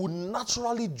you would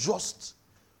naturally just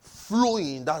flow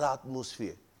in that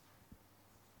atmosphere.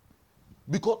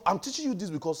 Because I'm teaching you this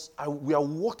because we are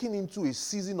walking into a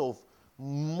season of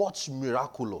much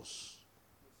miraculous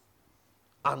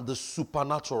and the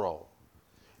supernatural.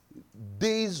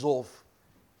 Days of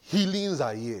healings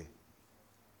are here.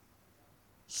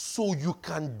 So you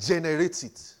can generate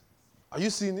it. Are you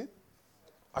seeing it?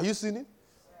 Are you seeing it?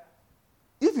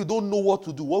 If you don't know what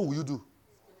to do, what will you do?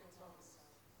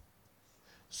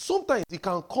 Sometimes it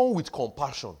can come with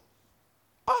compassion.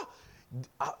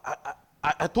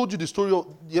 I told you the story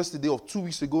of yesterday of 2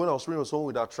 weeks ago when I was praying with someone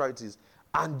with arthritis,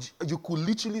 and you could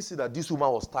literally see that this woman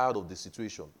was tired of the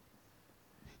situation.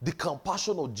 The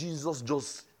compassion of Jesus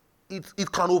just,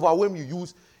 it can overwhelm you.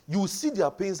 You will see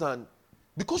their pains, and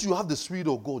because you have the Spirit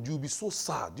of God, you'll be so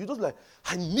sad. You're just like,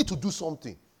 I need to do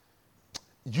something.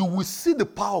 You will see the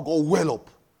power of God well up.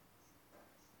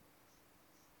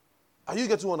 Are you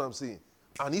getting what I'm saying?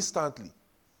 And instantly.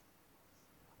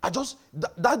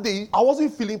 That day, I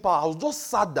wasn't feeling power. I was just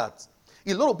sad that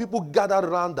a lot of people gathered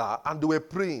around her and they were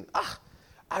praying.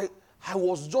 I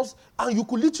was just, and you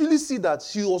could literally see that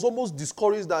she was almost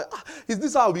discouraged that, is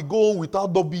this how we go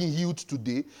without not being healed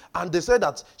today? And they said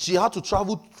that she had to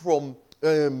travel from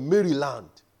Maryland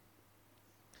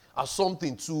or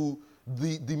something to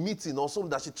the meeting or something,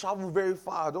 that she traveled very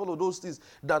far, all of those things,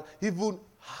 that even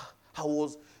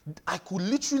I could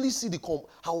literally see the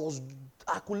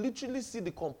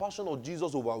compassion of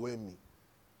Jesus overwhelm me.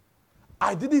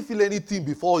 I didn't feel anything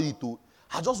before it.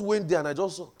 I just went there and I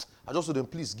just told them,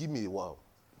 please give me a while.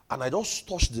 And I just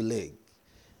touched the leg.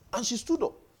 And she stood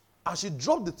up. And she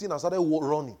dropped the thing and started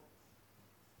running.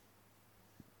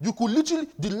 You could literally,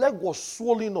 the leg was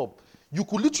swollen up. You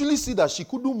could literally see that she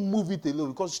couldn't move it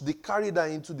alone because they carried her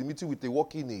into the meeting with a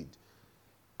walking aid.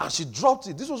 And she dropped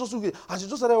it. This was just okay. And she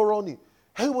just started running.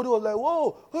 Everybody was like,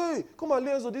 whoa, hey, come and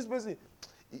lay hands on this person.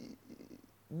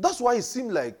 That's why it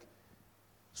seemed like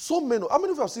some men, how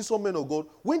many of you have seen some men of God,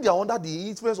 when they are under the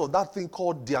influence of that thing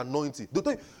called the anointing, they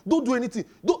tell you, don't do anything.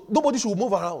 Nobody should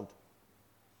move around.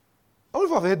 How many of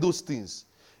you have heard those things?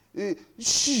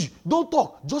 Shh, don't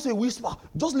talk. Just a whisper.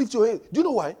 Just lift your head. Do you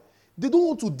know why? They don't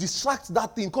want to distract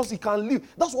that thing because it can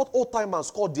live. That's what old timers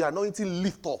call the anointing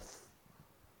lift off.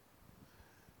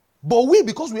 But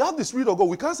because we have the Spirit of God,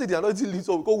 we can't say the anointing lifts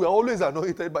off because we are always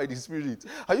anointed by the Spirit.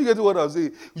 Are you getting what I'm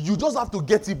saying? You just have to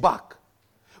get it back.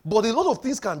 But a lot of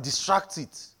things can distract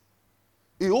it.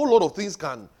 A whole lot of things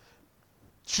can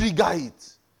trigger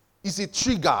it. It's a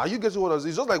trigger. Are you getting what I'm saying?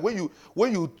 It's just like when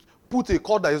you put a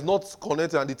cord that is not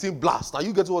connected and the thing blasts. Are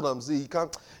you getting what I'm saying?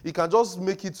 It can just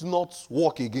make it not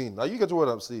work again. Are you getting what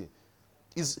I'm saying?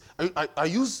 I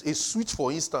used a switch,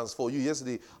 for instance, for you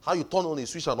yesterday. How you turn on a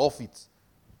switch and off it.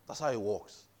 That's how it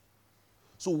works.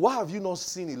 So why have you not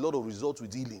seen a lot of results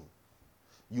with healing?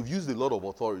 You've used a lot of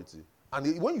authority.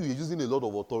 And when you're using a lot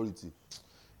of authority,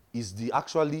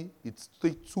 it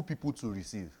takes two people to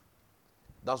receive.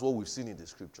 That's what we've seen in the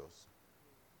scriptures.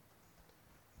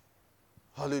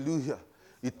 Hallelujah.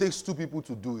 It takes two people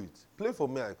to do it. Play for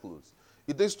me, I close.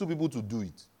 It takes two people to do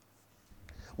it.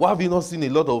 Why have you not seen a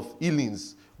lot of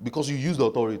healings? Because you used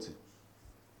authority.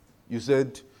 You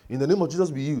said, in the name of Jesus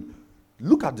be healed.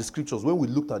 Look at the scriptures. When we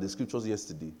looked at the scriptures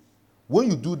yesterday,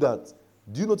 when you do that,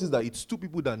 do you notice that it's two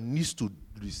people that needs to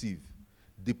receive?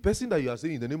 The person that you are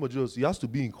saying in the name of Jesus, he has to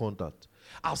be in contact.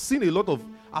 I've seen a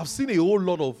whole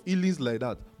lot of healings like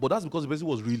that, but that's because the person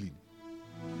was reeling.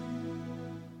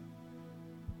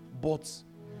 But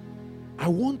I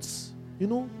want,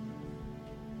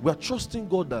 we are trusting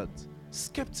God that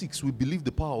skeptics will believe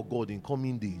the power of God in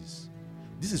coming days.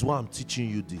 This is why I'm teaching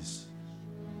you this.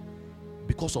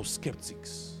 Because of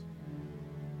skeptics.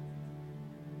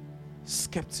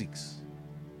 Skeptics.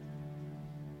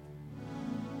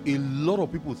 A lot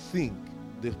of people think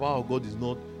the power of God is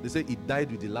not. They say it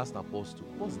died with the last apostle.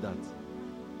 What's that?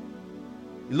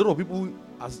 A lot of people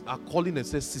are calling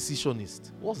themselves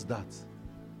cessationists. What's that?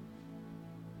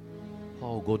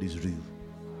 Power of God is real.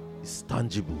 It's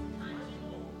tangible.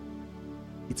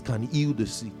 It can heal the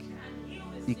sick.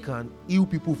 It can heal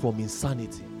people from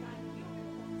insanity.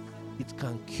 It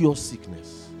can cure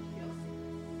sickness.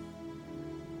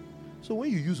 So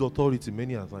when you use authority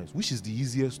many times, which is the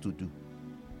easiest to do,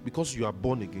 because you are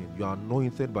born again, you are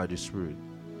anointed by the Spirit,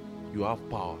 you have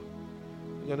power.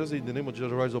 You can just say, in the name of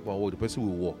Jesus, rise up and walk. The person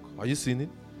will walk. Are you seeing it?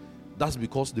 That's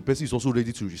because the person is also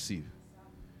ready to receive.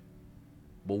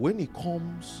 But when it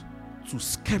comes to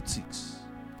skeptics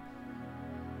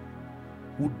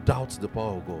who doubt the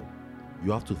power of God,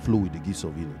 you have to flow with the gifts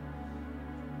of healing.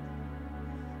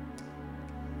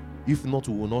 If not,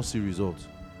 we will not see results.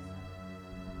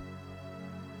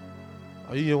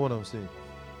 Are you hearing what I'm saying?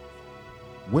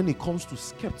 When it comes to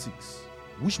skeptics,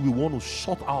 which we want to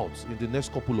shut out in the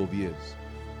next couple of years,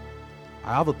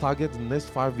 I have a target in the next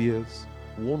 5 years.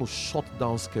 We want to shut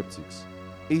down skeptics,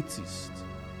 atheists,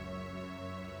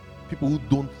 people who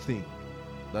don't think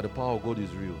that the power of God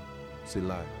is real. It's a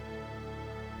lie.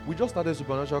 We just started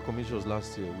supernatural commissions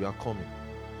last year. We are coming.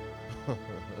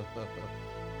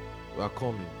 We are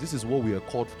coming. This is what we are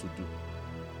called to do.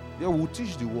 Yeah, we'll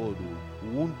teach the world. We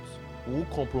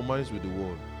won't compromise with the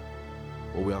world.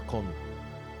 But we are coming.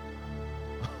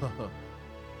 We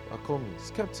are coming.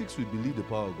 Skeptics will believe the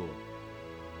power of God.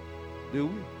 They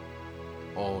will.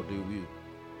 Oh, they will.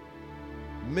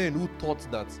 Men who thought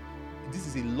that this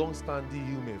is a long-standing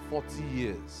human, 40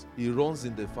 years, he runs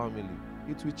in the family,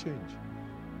 it will change.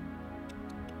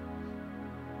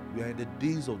 We are in the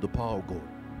days of the power of God.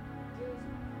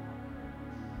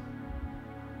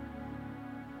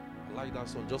 I like that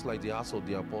song, just like the Acts of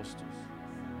the Apostles.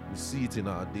 We see it in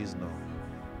our days now.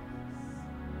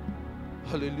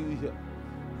 Hallelujah.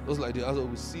 Just like the Acts,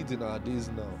 we see it in our days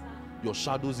now. Your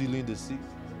shadows healing the sick.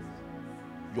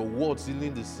 Your words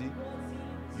healing the sick.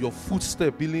 Your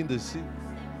footstep healing the sick.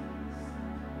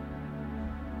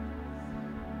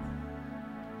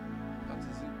 That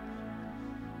is it.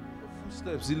 Your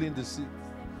footsteps healing the sick.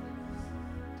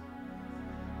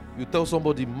 You tell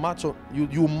somebody,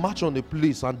 you march on a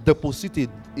place and deposit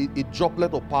a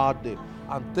droplet of power there,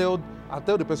 and tell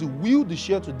the person, wheel the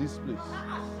chair to this place,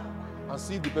 and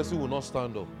see if the person will not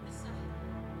stand up.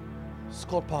 It's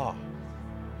called power.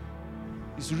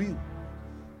 It's real.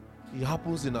 It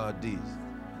happens in our days.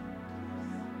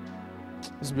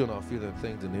 Let's be on our feet and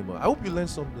thank the name. I hope you learned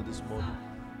something this morning.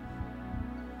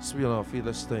 Let's be on our feet.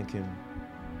 Let's thank Him.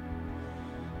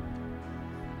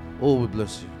 Oh, we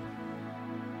bless you.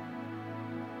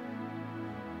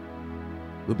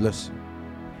 We bless you.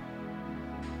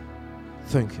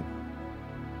 Thank Him.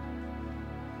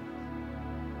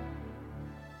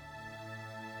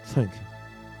 Thank you.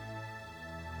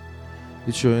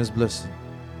 It's your hands blessing.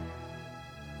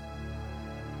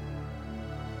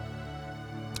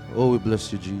 Oh, we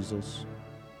bless you, Jesus.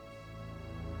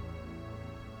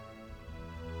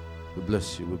 We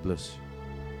bless you, we bless you.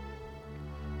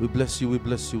 We bless you, we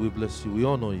bless you, we bless you. We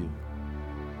honor you.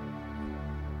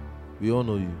 We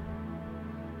honor you.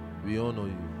 We honor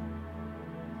you.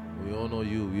 We honor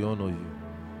you. We honor you.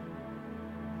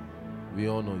 We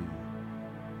honor you.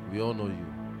 We honor you.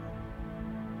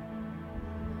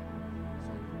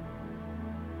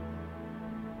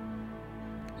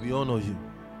 We honor you.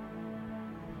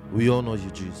 We honor you,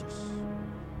 Jesus.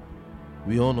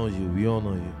 We honor you. We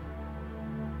honor you.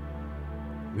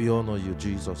 We honor you,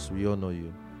 Jesus. We honor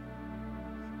you.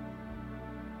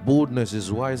 Boldness is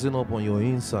rising up on your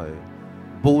inside.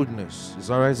 Boldness is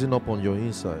rising up on your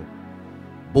inside.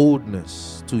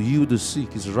 Boldness to heal the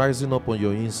sick is rising up on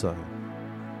your inside.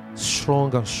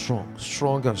 Strong and strong.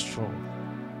 Strong and strong.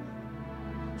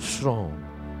 Strong.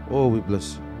 Oh, we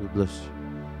bless you. We bless you.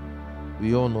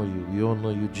 We honor you. We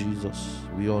honor you, Jesus.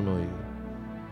 We honor you.